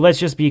 But let's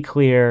just be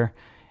clear.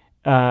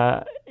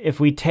 If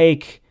we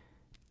take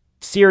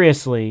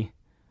seriously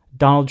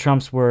Donald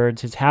Trump's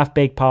words, his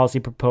half-baked policy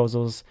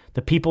proposals,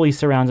 the people he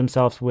surrounds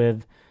himself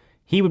with,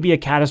 he would be a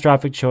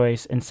catastrophic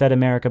choice and set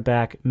America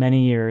back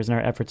many years in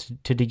our efforts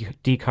to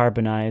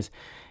decarbonize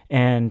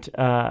and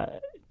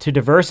to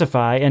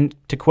diversify, and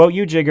to quote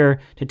you, Jigger,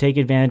 to take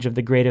advantage of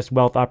the greatest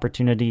wealth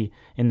opportunity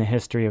in the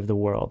history of the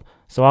world.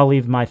 So I'll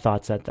leave my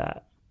thoughts at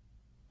that.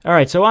 All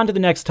right, so on to the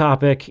next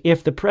topic.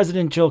 If the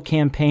presidential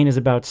campaign is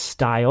about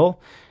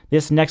style,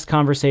 this next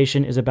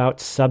conversation is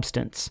about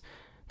substance.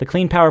 The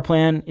Clean Power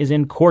Plan is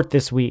in court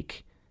this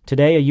week.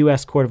 Today, a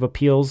U.S. Court of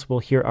Appeals will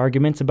hear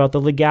arguments about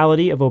the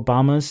legality of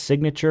Obama's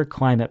signature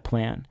climate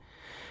plan.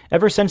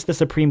 Ever since the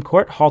Supreme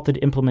Court halted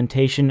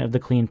implementation of the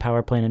Clean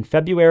Power Plan in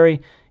February,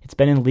 it's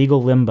been in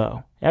legal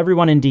limbo.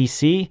 Everyone in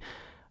D.C.,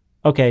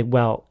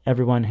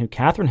 everyone who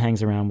Catherine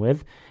hangs around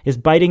with, is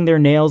biting their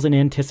nails in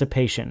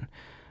anticipation.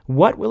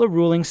 What will a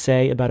ruling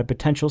say about a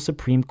potential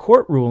Supreme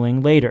Court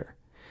ruling later?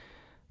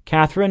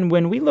 Catherine,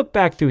 when we look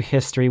back through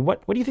history,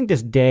 what do you think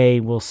this day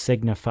will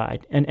signify?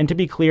 And to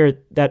be clear,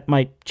 that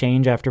might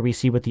change after we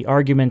see what the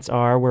arguments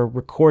are. We're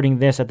recording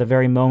this at the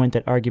very moment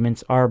that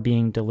arguments are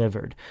being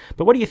delivered.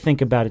 But what do you think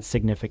about its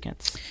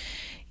significance?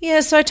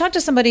 Yeah, so I talked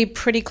to somebody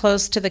pretty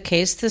close to the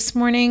case this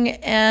morning,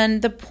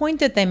 and the point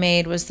that they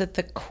made was that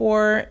the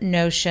core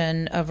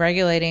notion of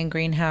regulating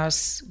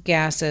greenhouse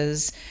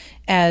gases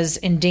as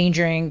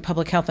endangering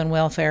public health and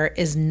welfare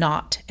is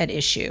not at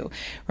issue.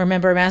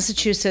 Remember,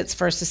 Massachusetts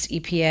versus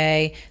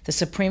EPA, the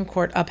Supreme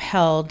Court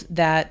upheld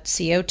that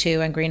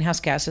CO2 and greenhouse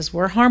gases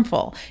were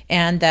harmful,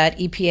 and that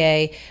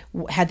EPA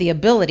had the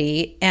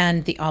ability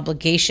and the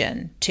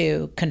obligation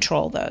to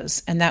control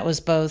those. And that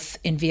was both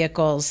in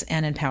vehicles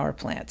and in power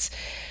plants.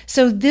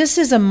 So this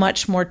is a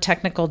much more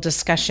technical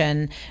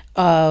discussion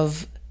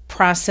of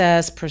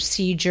process,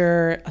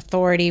 procedure,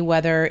 authority,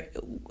 whether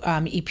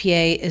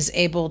EPA is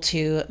able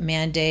to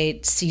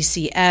mandate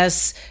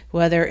CCS,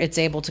 whether it's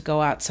able to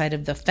go outside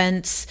of the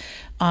fence.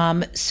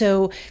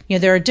 So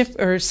there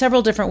are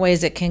several different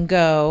ways it can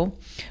go.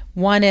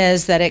 One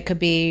is that it could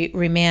be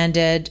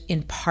remanded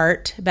in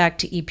part back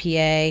to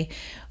EPA,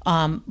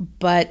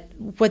 But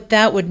what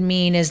that would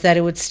mean is that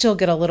it would still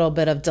get a little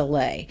bit of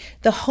delay.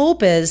 The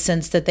hope is,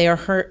 since that they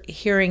are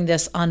hearing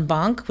this en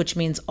banc, which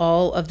means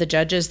all of the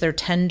judges, there are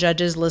 10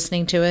 judges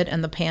listening to it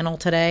and the panel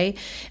today.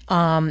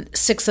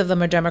 6 of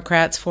them are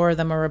Democrats, 4 of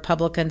them are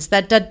Republicans.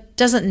 That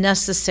doesn't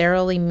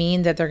necessarily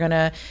mean that they're going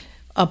to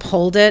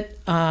uphold it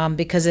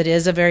because it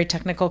is a very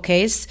technical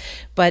case.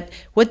 But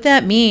what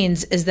that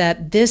means is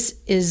that this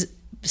is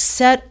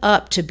set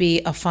up to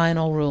be a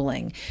final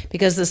ruling,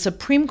 because the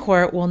Supreme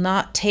Court will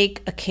not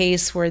take a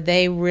case where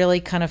they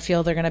really kind of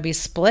feel they're going to be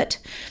split.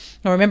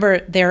 Now, remember,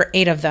 there are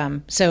 8 of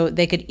them, so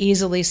they could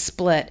easily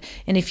split.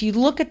 And if you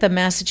look at the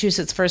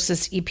Massachusetts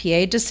versus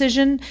EPA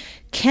decision,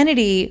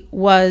 Kennedy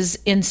was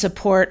in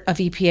support of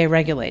EPA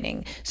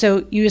regulating.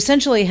 So you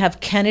essentially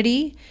have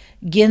Kennedy,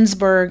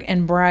 Ginsburg,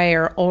 and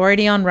Breyer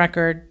already on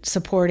record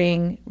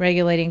supporting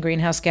regulating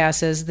greenhouse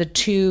gases. The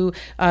 2,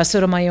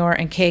 Sotomayor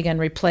and Kagan,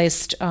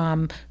 replaced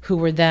who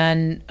were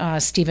then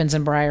Stevens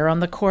and Breyer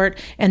on the court.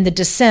 And the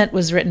dissent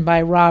was written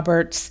by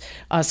Roberts.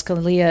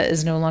 Scalia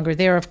is no longer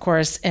there, of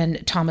course,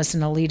 and Thomas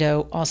and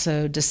Alito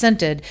also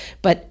dissented.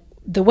 But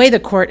the way the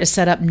court is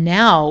set up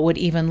now would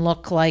even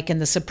look like in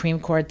the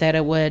Supreme Court that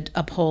it would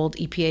uphold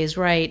EPA's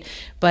right.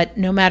 But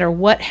no matter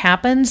what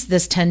happens,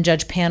 this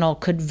 10-judge panel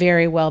could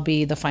very well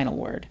be the final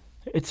word.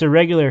 It's a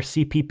regular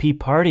CPP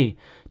party.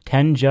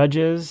 10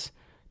 judges,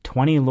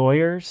 20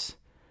 lawyers.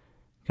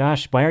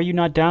 Gosh, why are you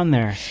not down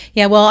there?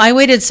 Yeah, well, I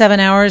waited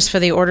 7 hours for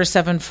the Order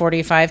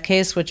 745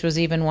 case, which was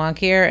even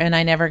wonkier, and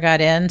I never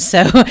got in.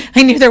 So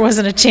I knew there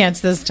wasn't a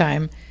chance this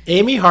time.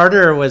 Amy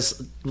Harder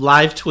was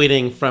live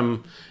tweeting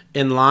from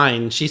in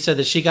line. She said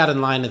that she got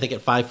in line, I think, at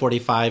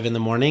 5:45 in the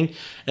morning,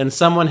 and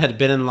someone had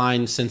been in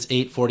line since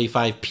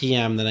 8:45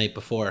 p.m. the night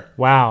before.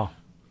 Wow.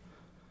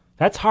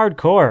 That's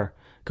hardcore.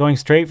 Going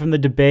straight from the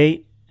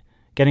debate,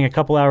 getting a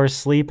couple hours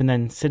sleep, and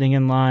then sitting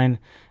in line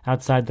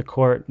outside the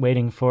court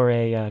waiting for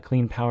a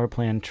Clean Power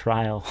Plan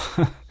trial.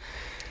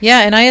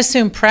 Yeah, and I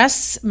assume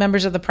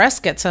members of the press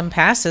get some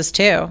passes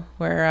too,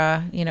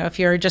 where, if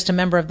you're just a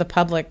member of the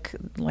public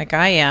like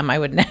I am, I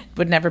would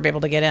never be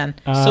able to get in.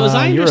 So as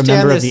I understand you're a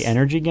member this, of the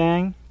energy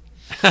gang?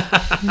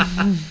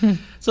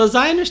 So as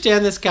I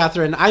understand this,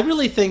 Catherine, I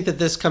really think that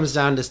this comes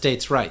down to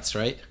states' rights,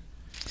 right?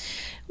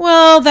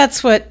 Well,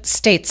 that's what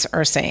states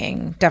are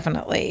saying,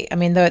 definitely. I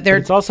mean,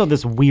 it's also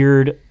this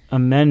weird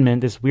amendment,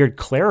 this weird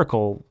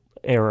clerical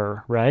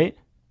error, right?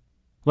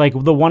 Like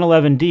the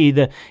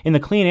 111D, in the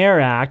Clean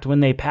Air Act, when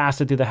they passed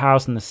it through the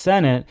House and the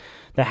Senate,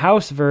 the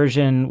House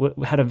version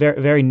had a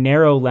very, very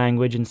narrow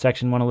language in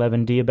Section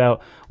 111D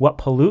about what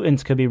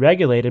pollutants could be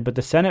regulated, but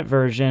the Senate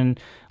version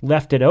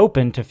left it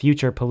open to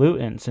future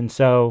pollutants. And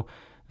so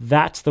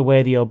that's the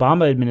way the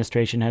Obama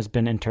administration has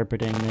been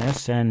interpreting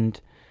this, and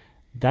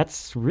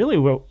that's really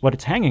what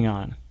it's hanging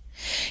on.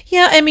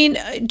 Yeah, I mean,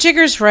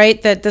 Jigger's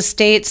right that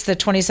the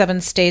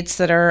 27 states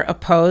that are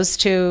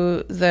opposed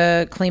to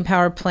the Clean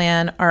Power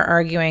Plan are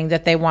arguing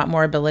that they want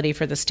more ability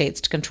for the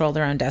states to control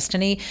their own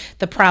destiny.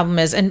 The problem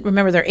is, and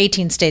remember, there are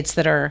 18 states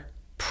that are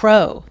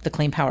pro the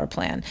Clean Power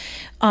Plan.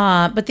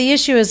 But the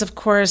issue is, of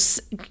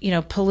course,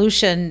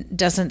 pollution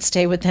doesn't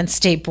stay within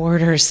state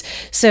borders.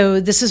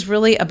 So this is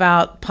really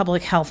about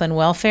public health and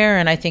welfare,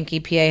 and I think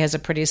EPA has a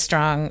pretty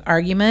strong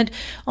argument.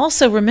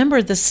 Also,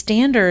 remember the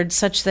standard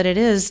such that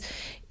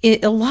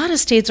a lot of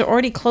states are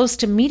already close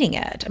to meeting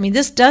it. I mean,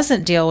 this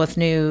doesn't deal with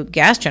new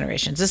gas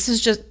generations. This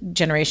is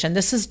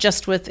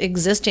just with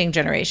existing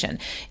generation.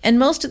 And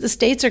most of the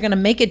states are going to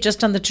make it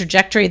just on the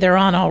trajectory they're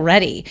on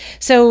already.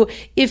 So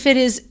if it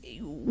is,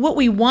 what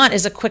we want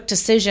is a quick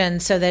decision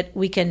so that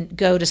we can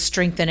go to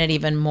strengthen it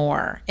even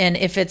more. And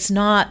if it's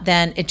not,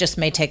 then it just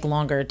may take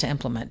longer to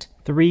implement.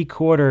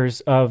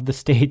 3/4 of the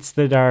states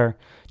that are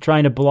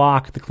trying to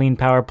block the Clean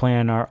Power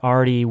Plan are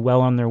already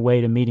well on their way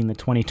to meeting the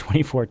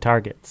 2024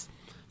 targets.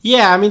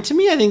 Yeah, I mean, to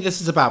me, I think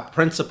this is about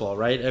principle,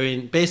 right? I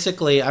mean,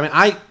 basically,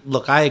 I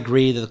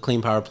agree that the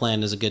Clean Power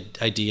Plan is a good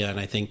idea,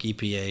 and I think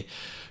EPA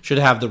should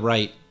have the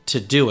right to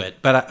do it.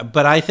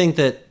 But I think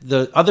that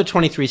the other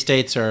 23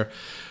 states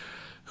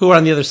who are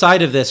on the other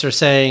side of this are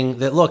saying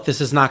that, look, this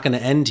is not going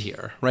to end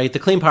here, right? The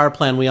Clean Power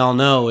Plan, we all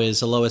know,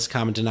 is a lowest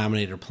common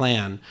denominator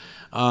plan,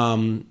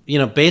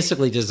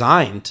 basically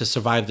designed to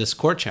survive this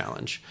court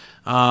challenge.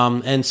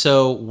 And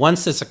so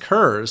once this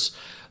occurs,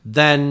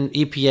 then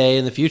EPA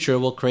in the future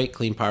will create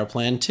Clean Power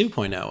Plan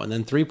 2.0 and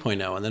then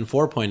 3.0 and then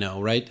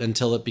 4.0, right?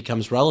 Until it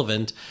becomes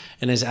relevant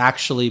and is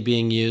actually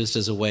being used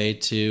as a way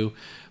to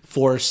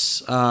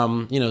force,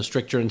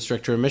 stricter and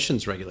stricter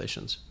emissions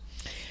regulations.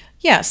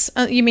 Yes.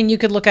 You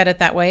could look at it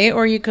that way,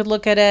 or you could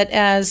look at it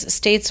as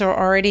states are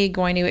already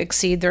going to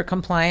exceed their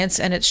compliance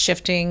and it's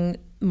shifting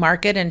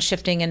market and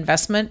shifting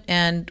investment,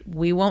 and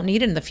we won't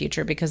need it in the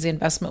future because the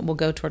investment will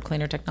go toward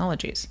cleaner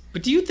technologies.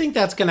 But do you think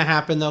that's going to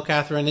happen, though,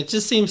 Catherine? It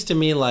just seems to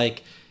me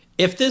like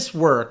if this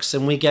works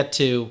and we get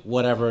to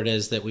whatever it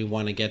is that we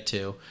want to get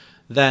to,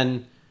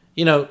 then,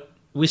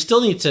 we still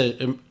need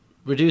to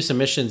reduce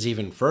emissions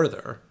even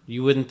further.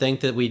 You wouldn't think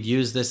that we'd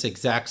use this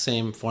exact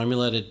same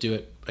formula to do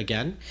it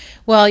again?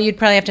 Well, you'd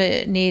probably have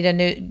to need a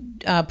new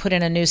put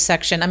in a new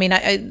section. I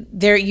mean,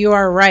 there you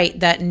are right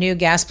that new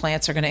gas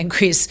plants are going to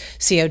increase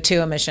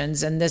CO2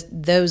 emissions, and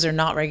those are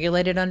not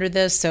regulated under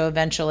this. So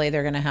eventually,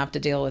 they're going to have to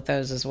deal with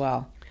those as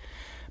well.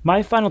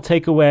 My final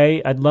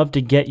takeaway, I'd love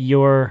to get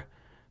your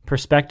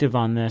perspective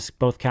on this,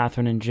 both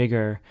Catherine and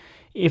Jigger.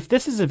 If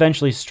this is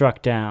eventually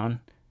struck down,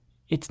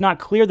 it's not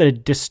clear that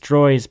it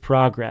destroys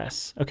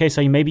progress. Okay,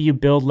 so maybe you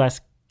build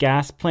less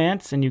gas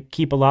plants and you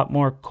keep a lot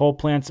more coal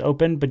plants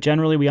open, but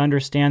generally we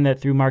understand that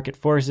through market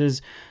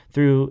forces,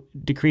 through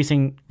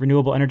decreasing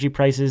renewable energy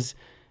prices,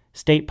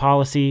 state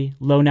policy,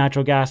 low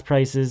natural gas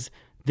prices,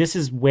 this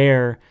is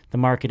where the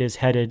market is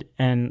headed.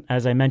 And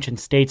as I mentioned,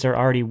 states are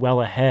already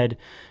well ahead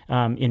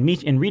in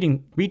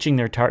reaching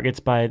their targets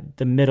by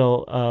the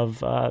middle of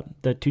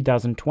the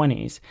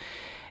 2020s.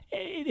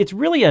 It's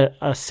really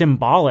a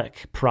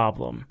symbolic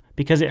problem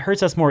because it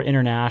hurts us more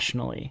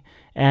internationally.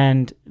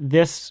 And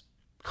this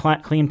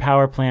Clean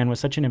Power Plan was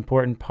such an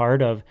important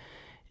part of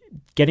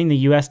getting the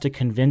U.S. to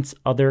convince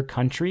other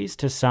countries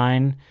to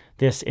sign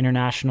this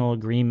international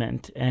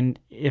agreement. And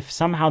if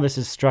somehow this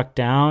is struck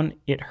down,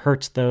 it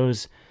hurts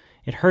those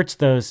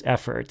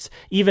efforts,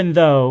 even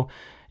though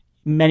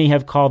many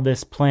have called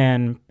this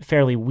plan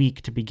fairly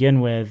weak to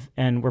begin with,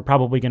 and we're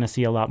probably going to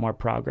see a lot more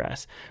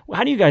progress.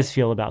 How do you guys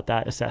feel about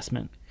that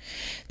assessment?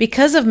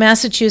 Because of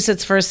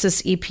Massachusetts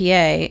versus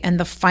EPA and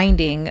the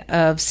finding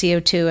of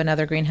CO2 and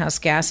other greenhouse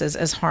gases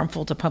as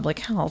harmful to public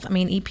health, I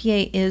mean,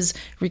 EPA is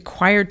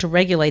required to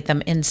regulate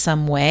them in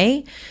some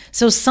way.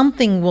 So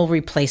something will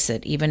replace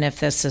it, even if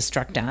this is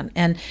struck down.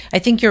 And I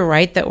think you're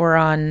right that we're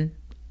on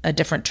a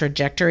different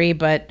trajectory,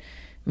 but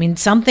I mean,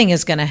 something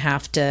is going to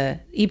have to,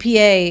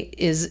 EPA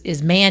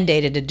is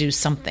mandated to do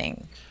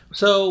something.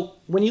 So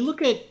when you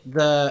look at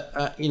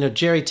the,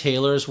 Jerry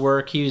Taylor's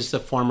work, he's the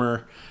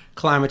former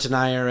climate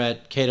denier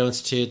at Cato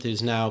Institute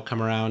who's now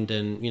come around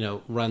and,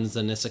 runs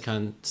the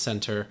Nisicon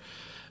Center.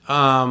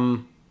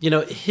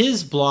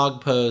 His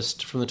blog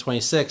post from the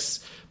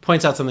 26th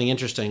points out something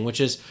interesting, which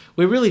is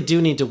we really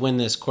do need to win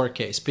this court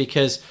case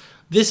because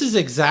this is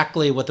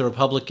exactly what the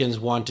Republicans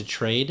want to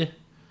trade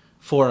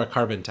for a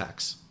carbon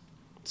tax.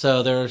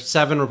 So there are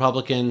 7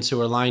 Republicans who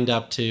are lined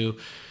up to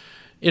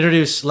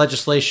introduce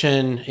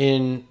legislation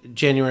in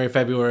January,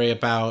 February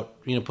about,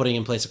 putting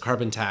in place a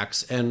carbon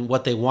tax. And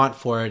what they want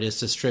for it is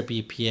to strip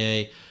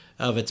EPA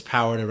of its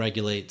power to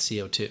regulate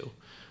CO2.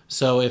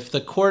 So if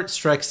the court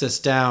strikes this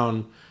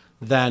down,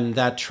 then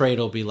that trade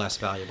will be less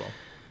valuable.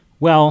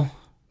 Well,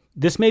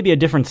 this may be a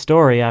different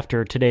story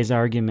after today's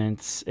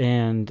arguments,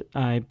 and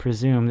I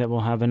presume that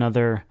we'll have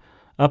another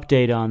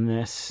update on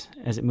this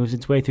as it moves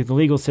its way through the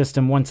legal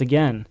system once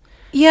again.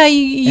 Yeah,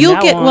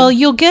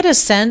 you'll get a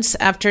sense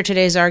after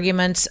today's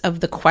arguments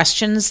of the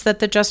questions that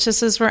the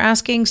justices were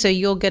asking, so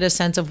you'll get a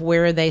sense of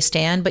where they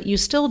stand, but you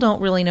still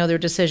don't really know their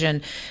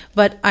decision.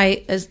 But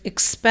I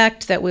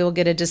expect that we will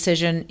get a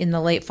decision in the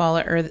late fall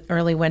or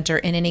early winter,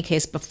 in any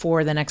case,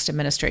 before the next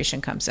administration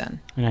comes in.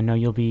 And I know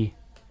you'll be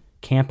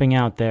camping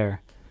out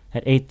there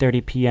at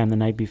 8:30 p.m. the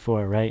night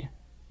before, right?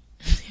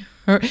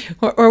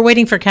 or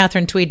waiting for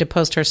Catherine Tweed to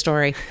post her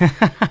story.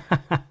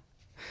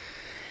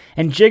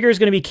 And Jigger's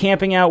going to be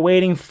camping out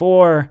waiting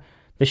for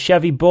the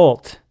Chevy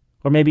Bolt,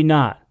 or maybe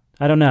not.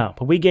 I don't know.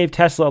 But we gave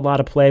Tesla a lot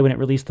of play when it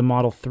released the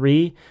Model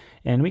 3,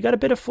 and we got a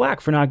bit of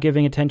flack for not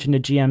giving attention to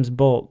GM's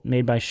Bolt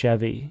made by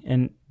Chevy.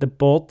 And the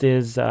Bolt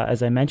is,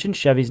 as I mentioned,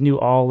 Chevy's new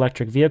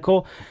all-electric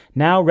vehicle,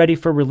 now ready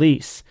for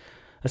release.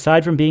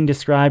 Aside from being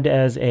described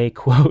as a,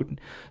 quote,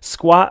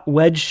 squat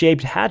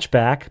wedge-shaped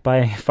hatchback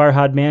by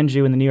Farhad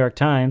Manjoo in the New York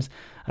Times,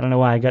 I don't know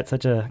why I got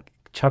such a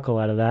chuckle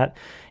out of that,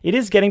 it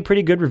is getting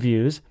pretty good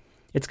reviews.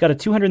 It's got a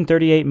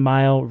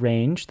 238-mile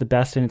range, the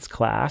best in its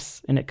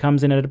class, and it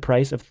comes in at a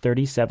price of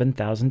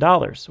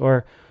 $37,000,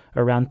 or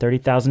around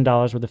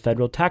 $30,000 with a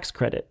federal tax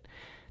credit.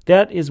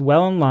 That is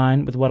well in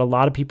line with what a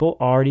lot of people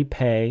already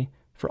pay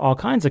for all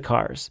kinds of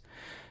cars.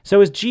 So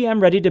is GM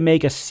ready to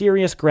make a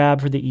serious grab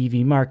for the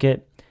EV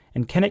market,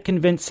 and can it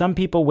convince some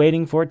people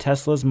waiting for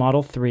Tesla's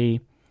Model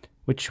 3,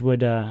 which would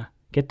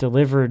get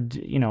delivered,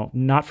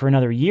 not for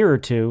another year or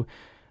two,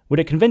 would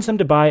it convince them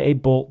to buy a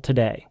Bolt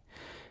today?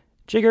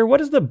 Jigger, what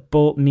does the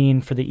Bolt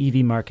mean for the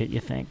EV market, you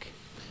think?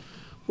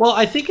 Well,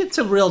 I think it's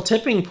a real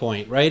tipping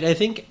point, right? I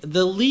think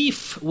the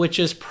Leaf, which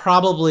is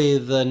probably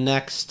the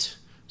next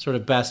sort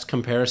of best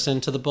comparison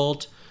to the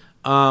Bolt,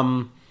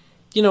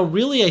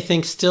 really I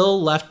think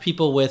still left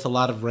people with a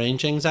lot of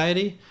range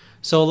anxiety.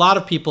 So a lot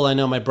of people, I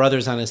know my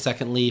brother's on his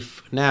second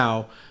Leaf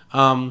now,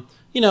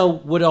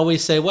 would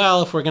always say,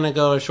 well, if we're going to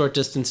go short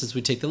distances,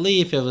 we take the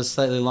Leaf. If it was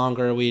slightly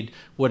longer, we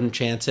wouldn't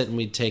chance it, and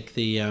we'd take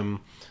the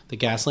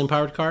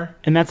gasoline-powered car.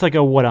 And that's like a,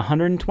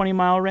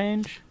 120-mile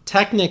range?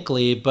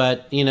 Technically,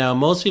 but,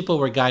 most people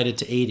were guided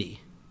to 80.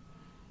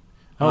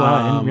 Oh, wow,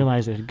 I didn't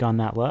realize it had gone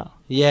that low.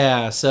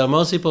 Yeah, so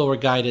most people were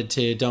guided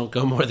to don't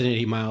go more than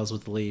 80 miles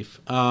with the Leaf.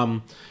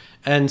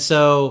 And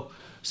so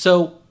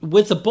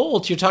with the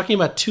Bolt, you're talking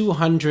about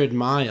 200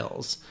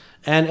 miles.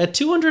 And at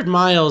 200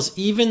 miles,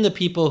 even the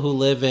people who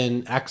live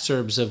in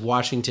exurbs of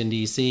Washington,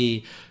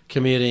 D.C.,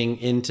 commuting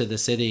into the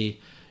city,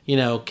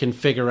 can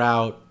figure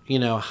out,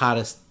 how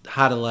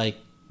to like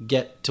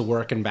get to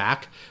work and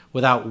back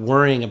without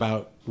worrying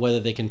about whether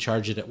they can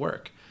charge it at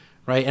work.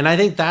 Right. And I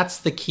think that's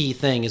the key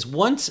thing is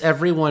once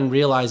everyone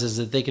realizes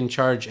that they can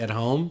charge at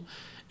home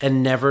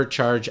and never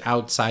charge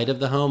outside of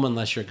the home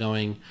unless you're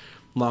going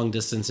long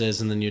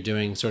distances and then you're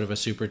doing sort of a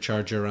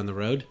supercharger on the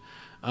road,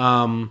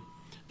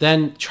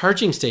 then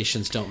charging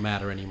stations don't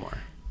matter anymore.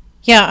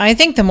 Yeah, I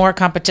think the more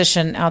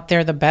competition out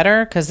there, the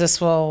better, because this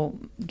will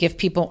give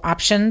people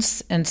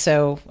options. And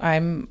so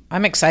I'm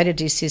excited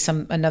to see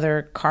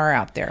another car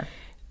out there.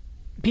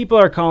 People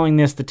are calling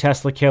this the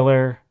Tesla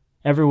killer.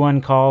 Everyone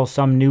calls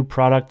some new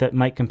product that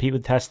might compete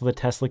with Tesla the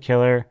Tesla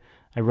killer.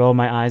 I roll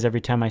my eyes every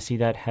time I see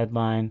that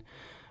headline.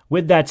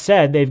 With that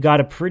said, they've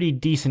got a pretty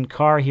decent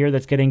car here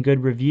that's getting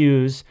good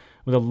reviews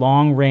with a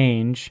long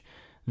range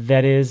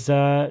that is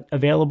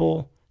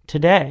available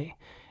today.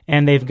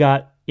 And they've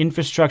got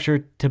infrastructure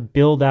to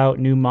build out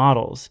new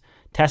models.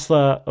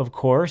 Tesla, of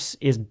course,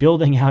 is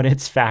building out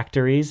its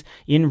factories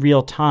in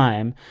real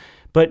time,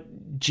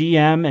 but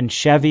GM and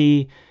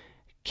Chevy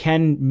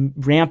can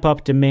ramp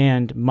up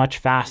demand much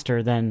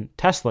faster than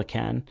Tesla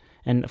can.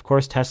 And of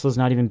course, Tesla's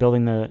not even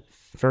building the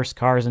first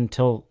cars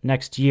until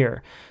next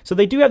year. So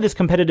they do have this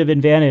competitive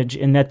advantage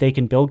in that they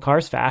can build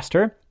cars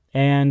faster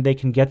and they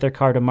can get their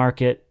car to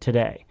market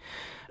today.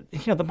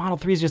 The Model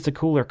 3 is just a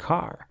cooler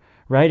car,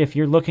 right? If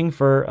you're looking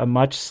for a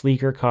much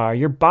sleeker car,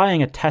 you're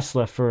buying a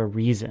Tesla for a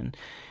reason.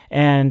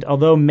 And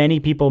although many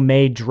people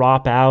may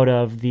drop out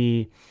of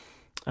the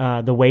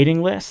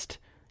waiting list,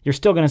 you're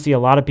still going to see a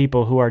lot of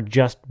people who are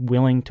just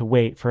willing to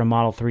wait for a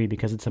Model 3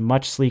 because it's a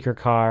much sleeker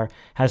car,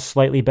 has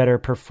slightly better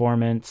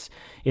performance.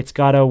 It's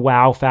got a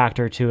wow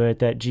factor to it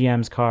that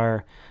GM's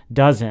car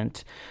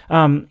doesn't.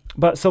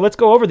 But so let's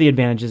go over the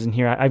advantages in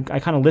here. I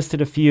kind of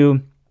listed a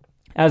few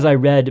as I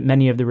read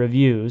many of the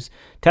reviews.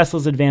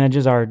 Tesla's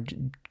advantages are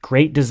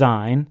great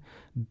design,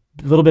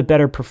 a little bit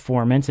better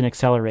performance and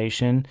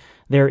acceleration.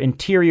 Their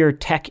interior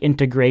tech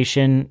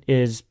integration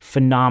is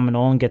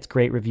phenomenal and gets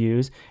great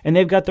reviews. And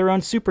they've got their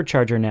own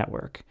supercharger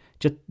network,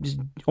 just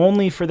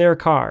only for their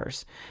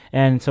cars.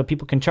 And so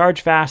people can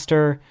charge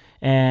faster,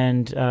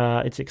 and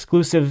it's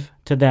exclusive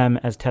to them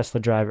as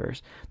Tesla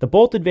drivers. The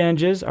Bolt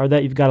advantages are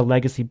that you've got a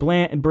legacy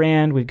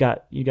brand,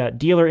 you got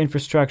dealer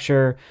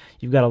infrastructure,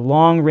 you've got a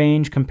long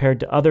range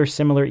compared to other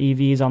similar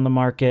EVs on the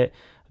market,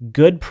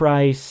 good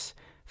price,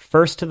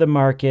 first to the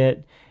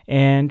market,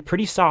 and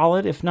pretty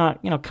solid, if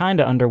not, kind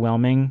of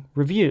underwhelming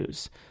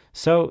reviews.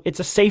 So it's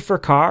a safer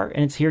car,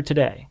 and it's here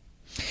today.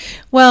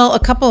 Well, a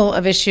couple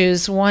of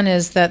issues. One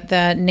is that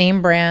the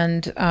name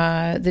brand,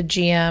 the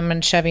GM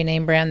and Chevy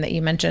name brand that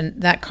you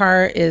mentioned, that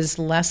car is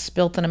less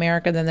built in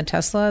America than the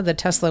Tesla.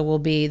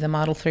 The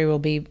Model 3 will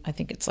be, I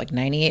think it's like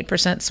 98%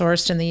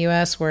 sourced in the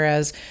U.S.,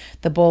 whereas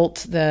the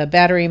Bolt, the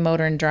battery,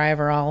 motor, and drive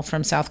are all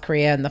from South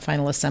Korea, and the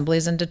final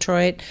assemblies in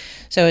Detroit.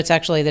 So it's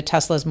actually, the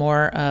Tesla's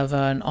more of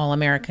an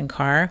all-American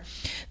car.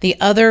 The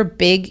other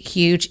big,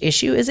 huge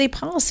issue is a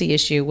policy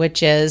issue,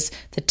 which is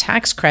the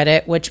tax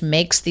credit, which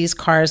makes these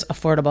cars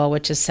affordable,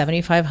 which is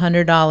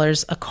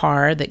 $7,500 a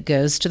car that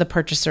goes to the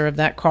purchaser of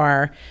that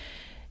car.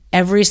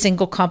 Every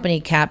single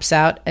company caps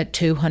out at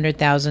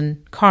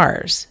 200,000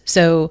 cars.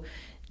 So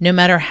no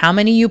matter how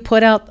many you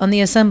put out on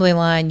the assembly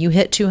line, you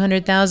hit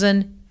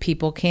 200,000,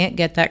 people can't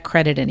get that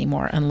credit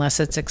anymore unless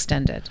it's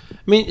extended. I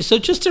mean, so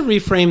just to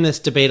reframe this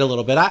debate a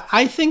little bit,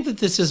 I think that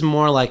this is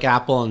more like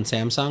Apple and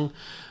Samsung.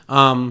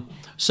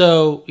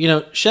 So,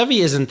 Chevy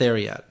isn't there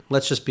yet.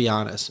 Let's just be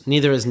honest.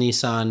 Neither is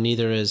Nissan,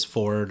 neither is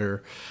Ford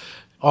or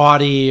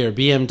Audi or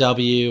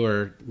BMW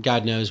or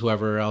God knows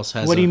whoever else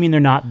has. What do you mean they're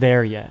not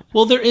there yet?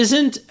 Well, there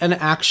isn't an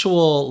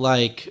actual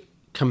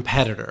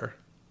competitor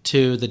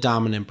to the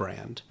dominant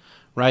brand,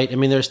 right? I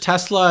mean, there's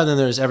Tesla and then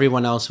there's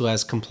everyone else who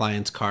has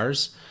compliance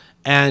cars.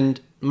 And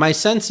my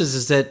sense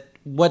is that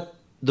what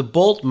the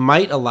Bolt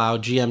might allow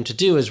GM to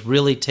do is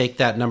really take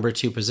that number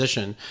 2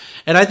 position.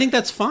 And I think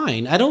that's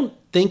fine. I don't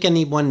think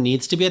anyone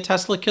needs to be a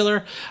Tesla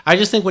killer. I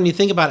just think when you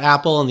think about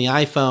Apple and the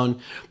iPhone,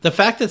 the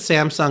fact that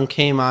Samsung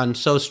came on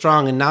so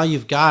strong and now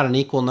you've got an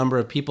equal number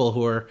of people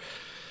who are,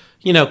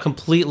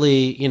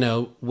 completely,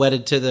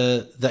 wedded to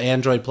the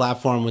Android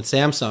platform with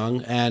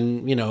Samsung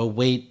and,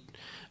 wait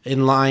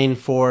in line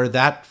for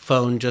that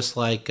phone just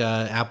like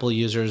Apple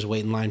users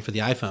wait in line for the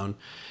iPhone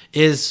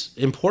is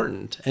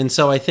important. And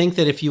so I think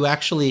that if you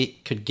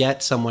actually could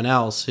get someone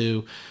else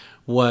who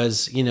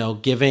was,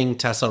 giving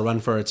Tesla a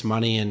run for its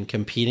money and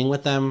competing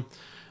with them,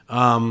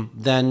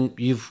 then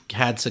you've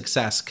had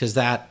success because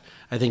that,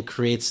 I think,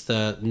 creates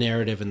the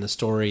narrative and the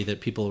story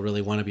that people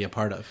really want to be a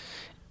part of.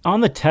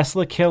 On the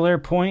Tesla killer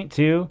point,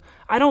 too,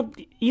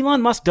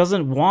 Elon Musk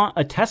doesn't want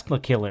a Tesla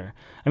killer.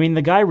 I mean,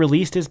 the guy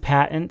released his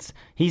patents.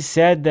 He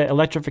said that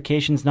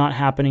electrification's not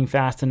happening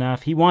fast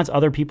enough. He wants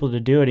other people to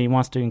do it. He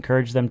wants to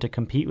encourage them to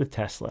compete with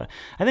Tesla.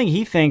 I think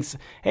he thinks,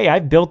 hey,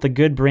 I've built a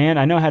good brand.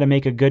 I know how to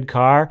make a good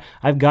car.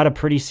 I've got a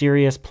pretty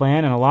serious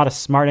plan and a lot of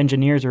smart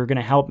engineers who are going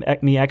to help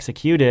me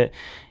execute it.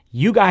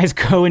 you guys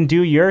go and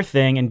do your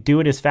thing and do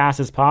it as fast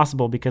as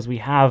possible because we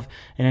have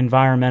an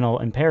environmental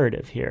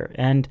imperative here.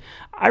 And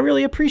I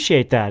really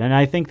appreciate that. And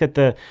I think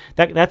that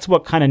that's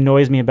what kind of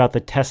annoys me about the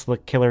Tesla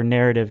killer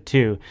narrative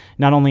too.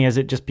 Not only has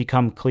it just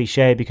become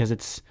cliche because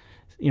it's,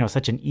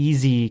 such an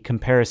easy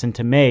comparison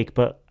to make,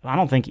 but I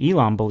don't think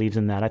Elon believes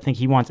in that. I think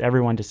he wants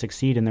everyone to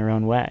succeed in their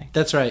own way.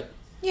 That's right.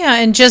 Yeah,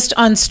 and just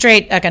on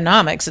straight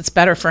economics, it's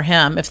better for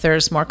him if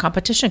there's more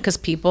competition because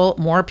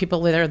more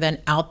people are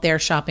then out there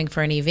shopping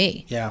for an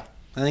EV. Yeah,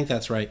 I think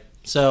that's right.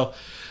 So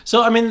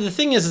I mean, the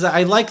thing is that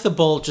I like the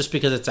Bolt just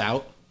because it's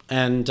out.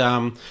 And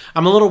I'm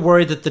a little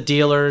worried that the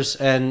dealers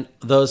and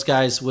those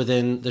guys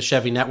within the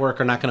Chevy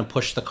network are not going to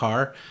push the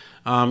car.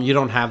 You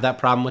don't have that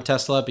problem with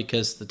Tesla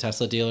because the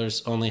Tesla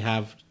dealers only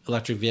have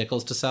electric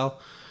vehicles to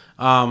sell.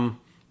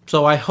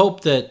 So I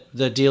hope that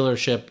the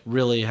dealership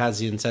really has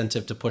the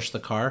incentive to push the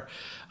car.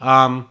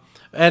 And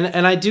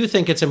I do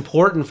think it's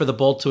important for the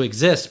Bolt to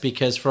exist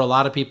because for a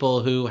lot of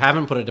people who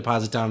haven't put a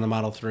deposit down on the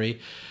Model 3,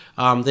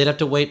 they'd have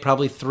to wait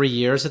probably 3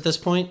 years at this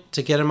point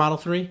to get a Model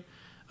 3.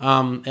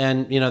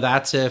 And,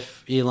 that's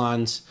if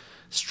Elon's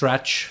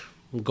stretch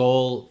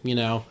goal,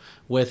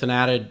 with an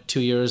added 2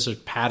 years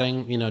of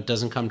padding,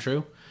 doesn't come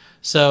true.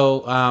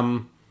 So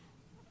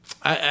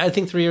I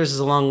think 3 years is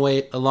a long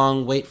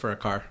wait for a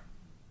car.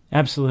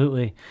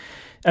 Absolutely.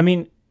 I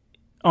mean,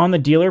 on the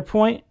dealer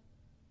point,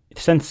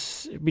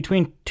 since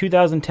between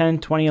 2010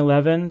 and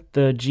 2011,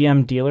 the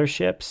GM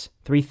dealerships,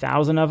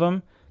 3,000 of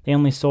them, they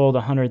only sold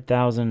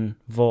 100,000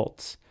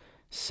 volts.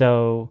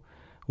 So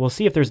we'll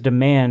see if there's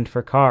demand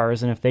for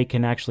cars and if they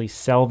can actually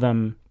sell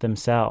them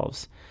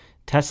themselves.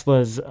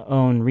 Tesla's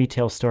own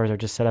retail stores are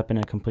just set up in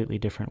a completely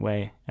different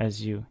way,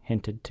 as you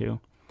hinted to.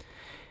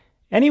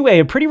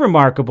 Anyway, pretty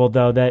remarkable,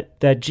 though, that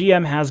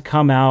GM has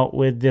come out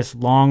with this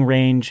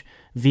long-range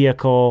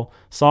vehicle,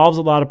 solves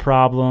a lot of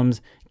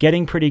problems,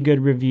 getting pretty good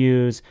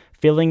reviews,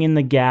 filling in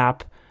the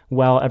gap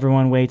while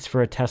everyone waits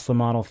for a Tesla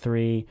Model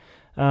 3.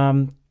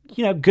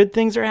 Good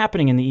things are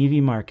happening in the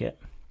EV market.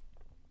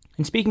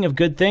 And speaking of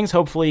good things,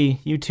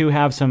 hopefully you two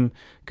have some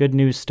good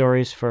news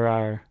stories for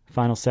our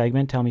final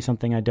segment. Tell me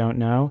something I don't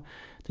know.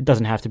 It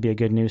doesn't have to be a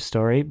good news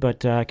story, but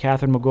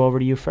Catherine, we'll go over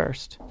to you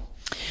first.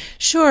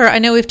 Sure. I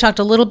know we've talked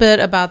a little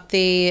bit about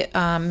the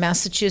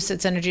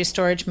Massachusetts energy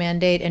storage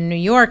mandate, and New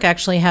York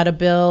actually had a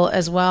bill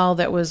as well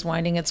that was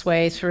winding its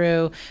way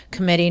through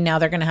committee. Now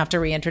they're going to have to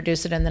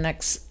reintroduce it in the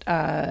next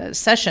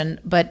session.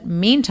 But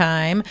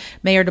meantime,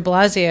 Mayor de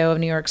Blasio of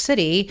New York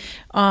City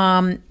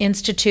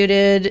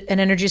instituted an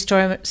energy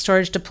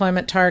storage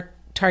deployment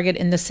target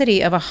in the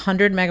city of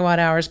 100 megawatt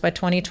hours by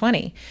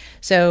 2020.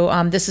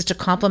 So this is to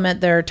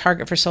complement their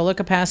target for solar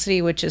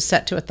capacity, which is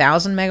set to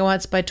 1,000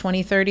 megawatts by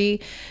 2030.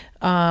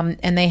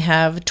 And they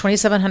have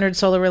 2,700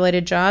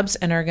 solar-related jobs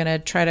and are going to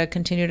try to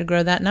continue to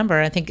grow that number.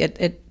 I think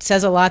it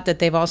says a lot that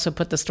they've also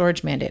put the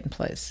storage mandate in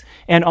place.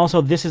 And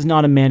also, this is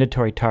not a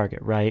mandatory target,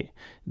 right?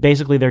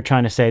 Basically, they're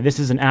trying to say this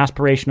is an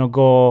aspirational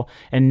goal,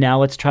 and now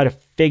let's try to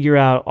figure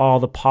out all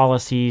the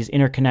policies,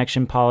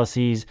 interconnection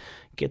policies,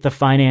 get the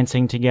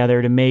financing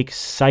together to make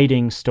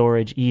siting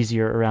storage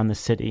easier around the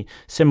city,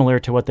 similar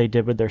to what they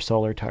did with their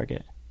solar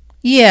target.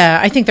 Yeah,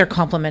 I think they're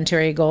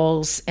complementary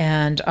goals,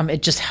 and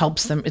it just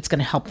helps them. It's going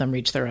to help them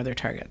reach their other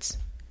targets.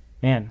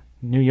 Man,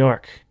 New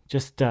York,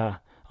 just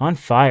on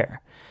fire.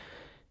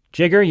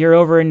 Jigger, you're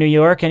over in New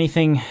York.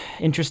 Anything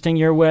interesting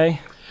your way?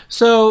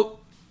 So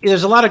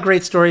there's a lot of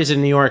great stories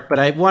in New York, but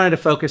I wanted to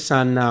focus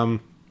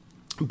on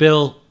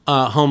Bill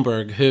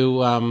Holmberg,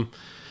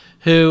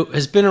 who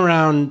has been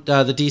around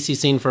the DC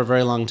scene for a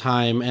very long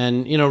time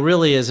and,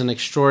 really is an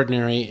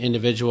extraordinary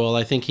individual.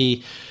 I think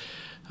he,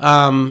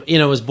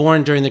 was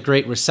born during the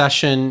Great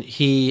Recession.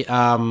 He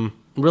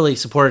really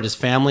supported his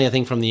family, I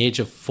think, from the age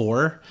of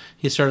 4.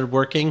 He started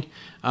working,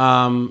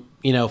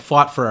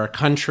 fought for our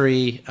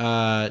country,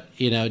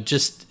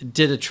 just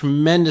did a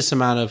tremendous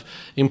amount of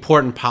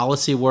important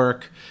policy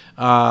work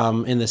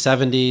in the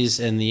 70s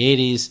and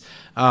the 80s,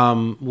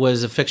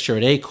 was a fixture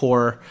at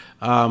ACOR,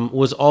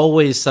 was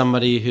always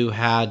somebody who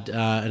had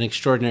an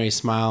extraordinary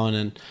smile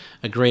and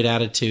a great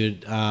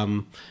attitude,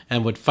 and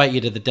would fight you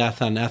to the death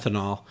on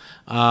ethanol.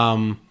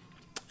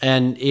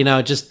 And,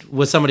 just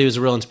was somebody who was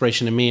a real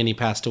inspiration to me, and he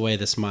passed away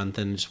this month,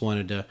 and just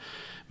wanted to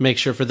make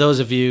sure for those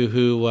of you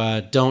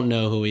who don't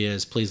know who he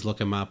is, please look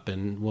him up,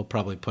 and we'll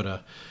probably put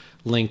a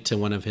link to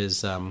one of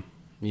his,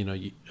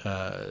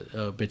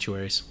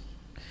 obituaries.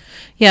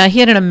 Yeah, he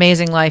had an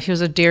amazing life. He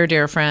was a dear,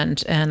 dear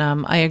friend, and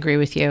I agree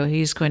with you.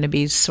 He's going to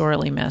be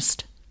sorely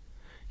missed.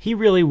 He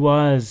really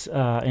was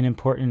an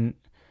important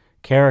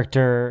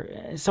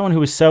character, someone who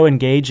was so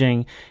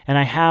engaging, and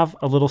I have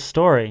a little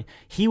story.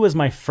 He was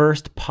my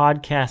first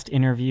podcast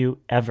interview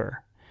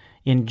ever.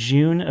 In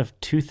June of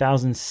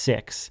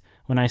 2006,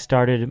 when I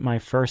started my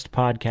first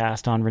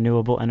podcast on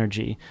renewable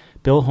energy,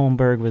 Bill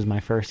Holmberg was my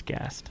first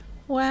guest.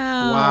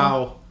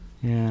 Wow.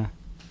 Yeah.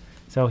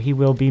 So he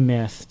will be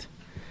missed.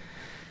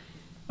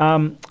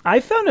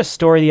 I found a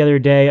story the other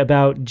day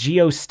about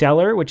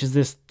GeoStellar, which is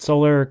this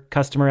solar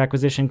customer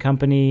acquisition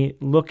company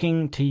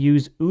looking to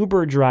use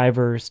Uber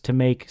drivers to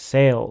make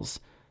sales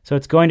So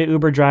it's going to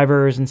Uber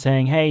drivers and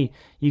saying, hey,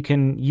 you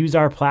can use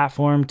our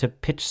platform to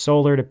pitch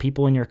solar to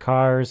people in your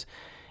cars.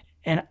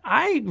 And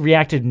I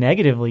reacted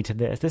negatively to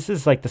this. This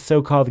is like the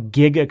so-called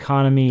gig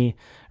economy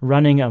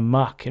running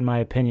amok, in my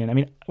opinion. I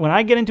mean, when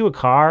I get into a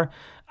car,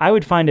 I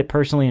would find it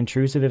personally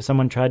intrusive if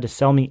someone tried to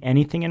sell me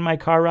anything in my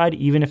car ride,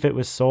 even if it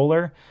was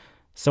solar.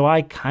 So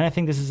I kind of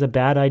think this is a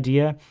bad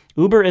idea.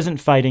 Uber isn't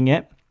fighting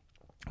it.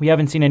 We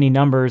haven't seen any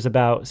numbers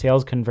about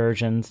sales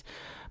conversions,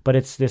 but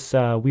it's this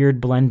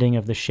weird blending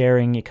of the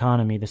sharing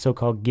economy, the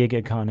so-called gig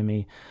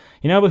economy.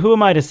 But who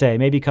am I to say?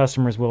 Maybe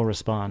customers will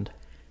respond.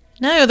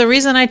 No, the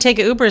reason I take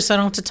Uber is so I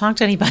don't have to talk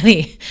to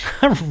anybody.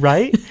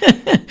 Right?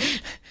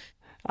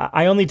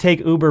 I only take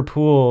Uber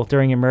Pool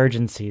during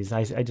emergencies.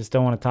 I just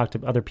don't want to talk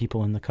to other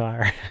people in the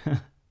car.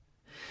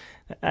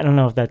 I don't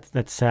know if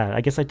that's sad.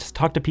 I guess I just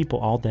talk to people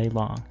all day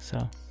long.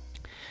 So,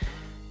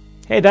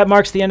 hey, that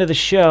marks the end of the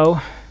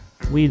show.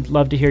 We'd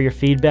love to hear your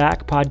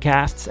feedback.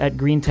 Podcasts at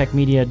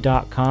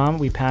greentechmedia.com.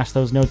 We pass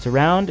those notes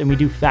around, and we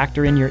do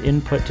factor in your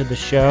input to the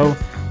show,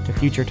 to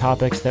future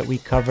topics that we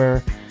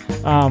cover.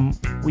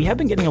 We have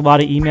been getting a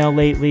lot of email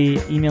lately.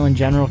 Email in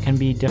general can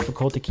be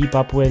difficult to keep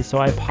up with, so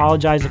I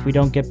apologize if we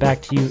don't get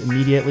back to you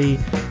immediately.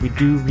 We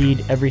do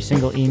read every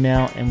single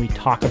email, and we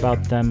talk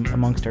about them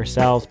amongst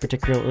ourselves,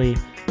 particularly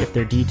if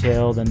they're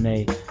detailed and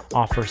they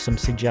offer some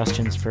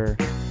suggestions for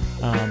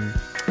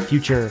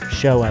future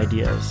show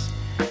ideas.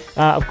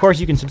 Of course,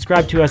 you can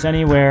subscribe to us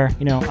anywhere,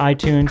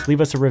 iTunes, leave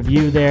us a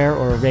review there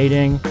or a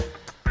rating,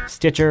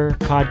 Stitcher,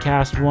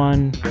 Podcast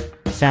One,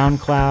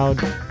 SoundCloud,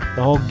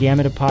 the whole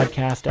gamut of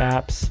podcast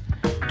apps.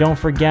 Don't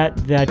forget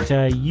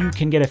that you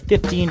can get a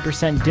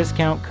 15%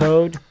 discount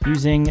code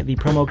using the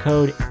promo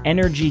code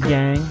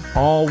ENERGYGANG,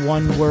 all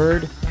one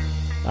word,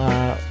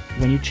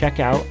 when you check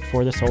out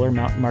for the Solar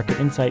Market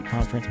Insight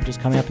Conference, which is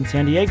coming up in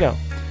San Diego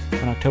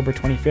on October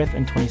 25th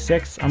and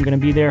 26th. I'm going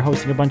to be there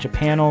hosting a bunch of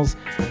panels.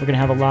 We're going to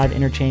have a live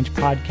interchange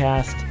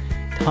podcast,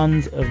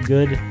 tons of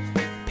good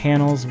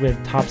panels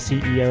with top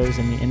CEOs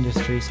in the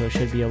industry, so it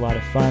should be a lot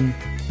of fun.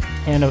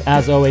 And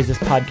as always, this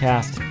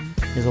podcast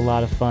is a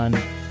lot of fun.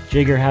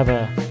 Jigger, have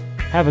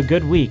a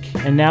good week.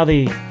 And now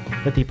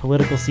that the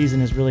political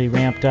season is really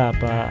ramped up,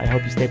 I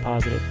hope you stay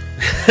positive.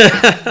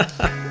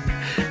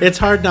 It's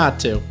hard not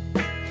to.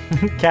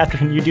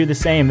 Catherine, you do the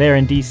same there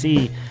in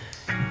D.C.,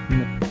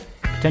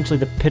 potentially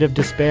the pit of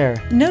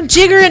despair. No,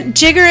 Jigger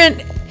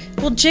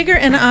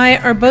and I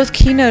are both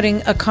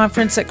keynoting a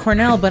conference at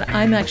Cornell, but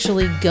I'm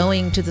actually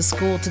going to the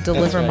school to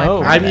deliver my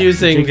part. I'm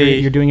using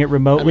you're doing it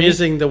remotely. I'm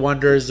using the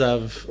wonders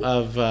of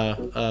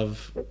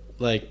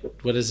like,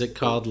 what is it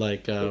called?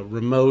 Like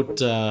remote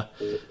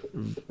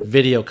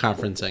video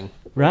conferencing.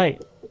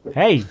 Right.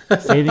 Hey,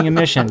 saving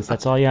emissions.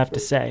 That's all you have to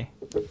say.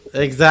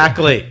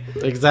 Exactly.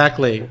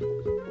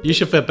 You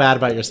should feel bad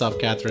about yourself,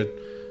 Catherine.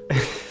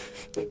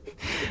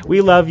 We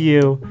love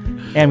you,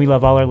 and we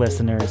love all our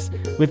listeners.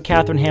 With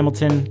Catherine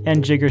Hamilton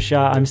and Jigger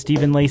Shaw, I'm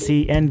Stephen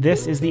Lacey, and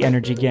this is The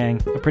Energy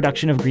Gang, a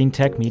production of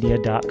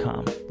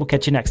greentechmedia.com. We'll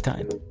catch you next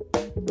time.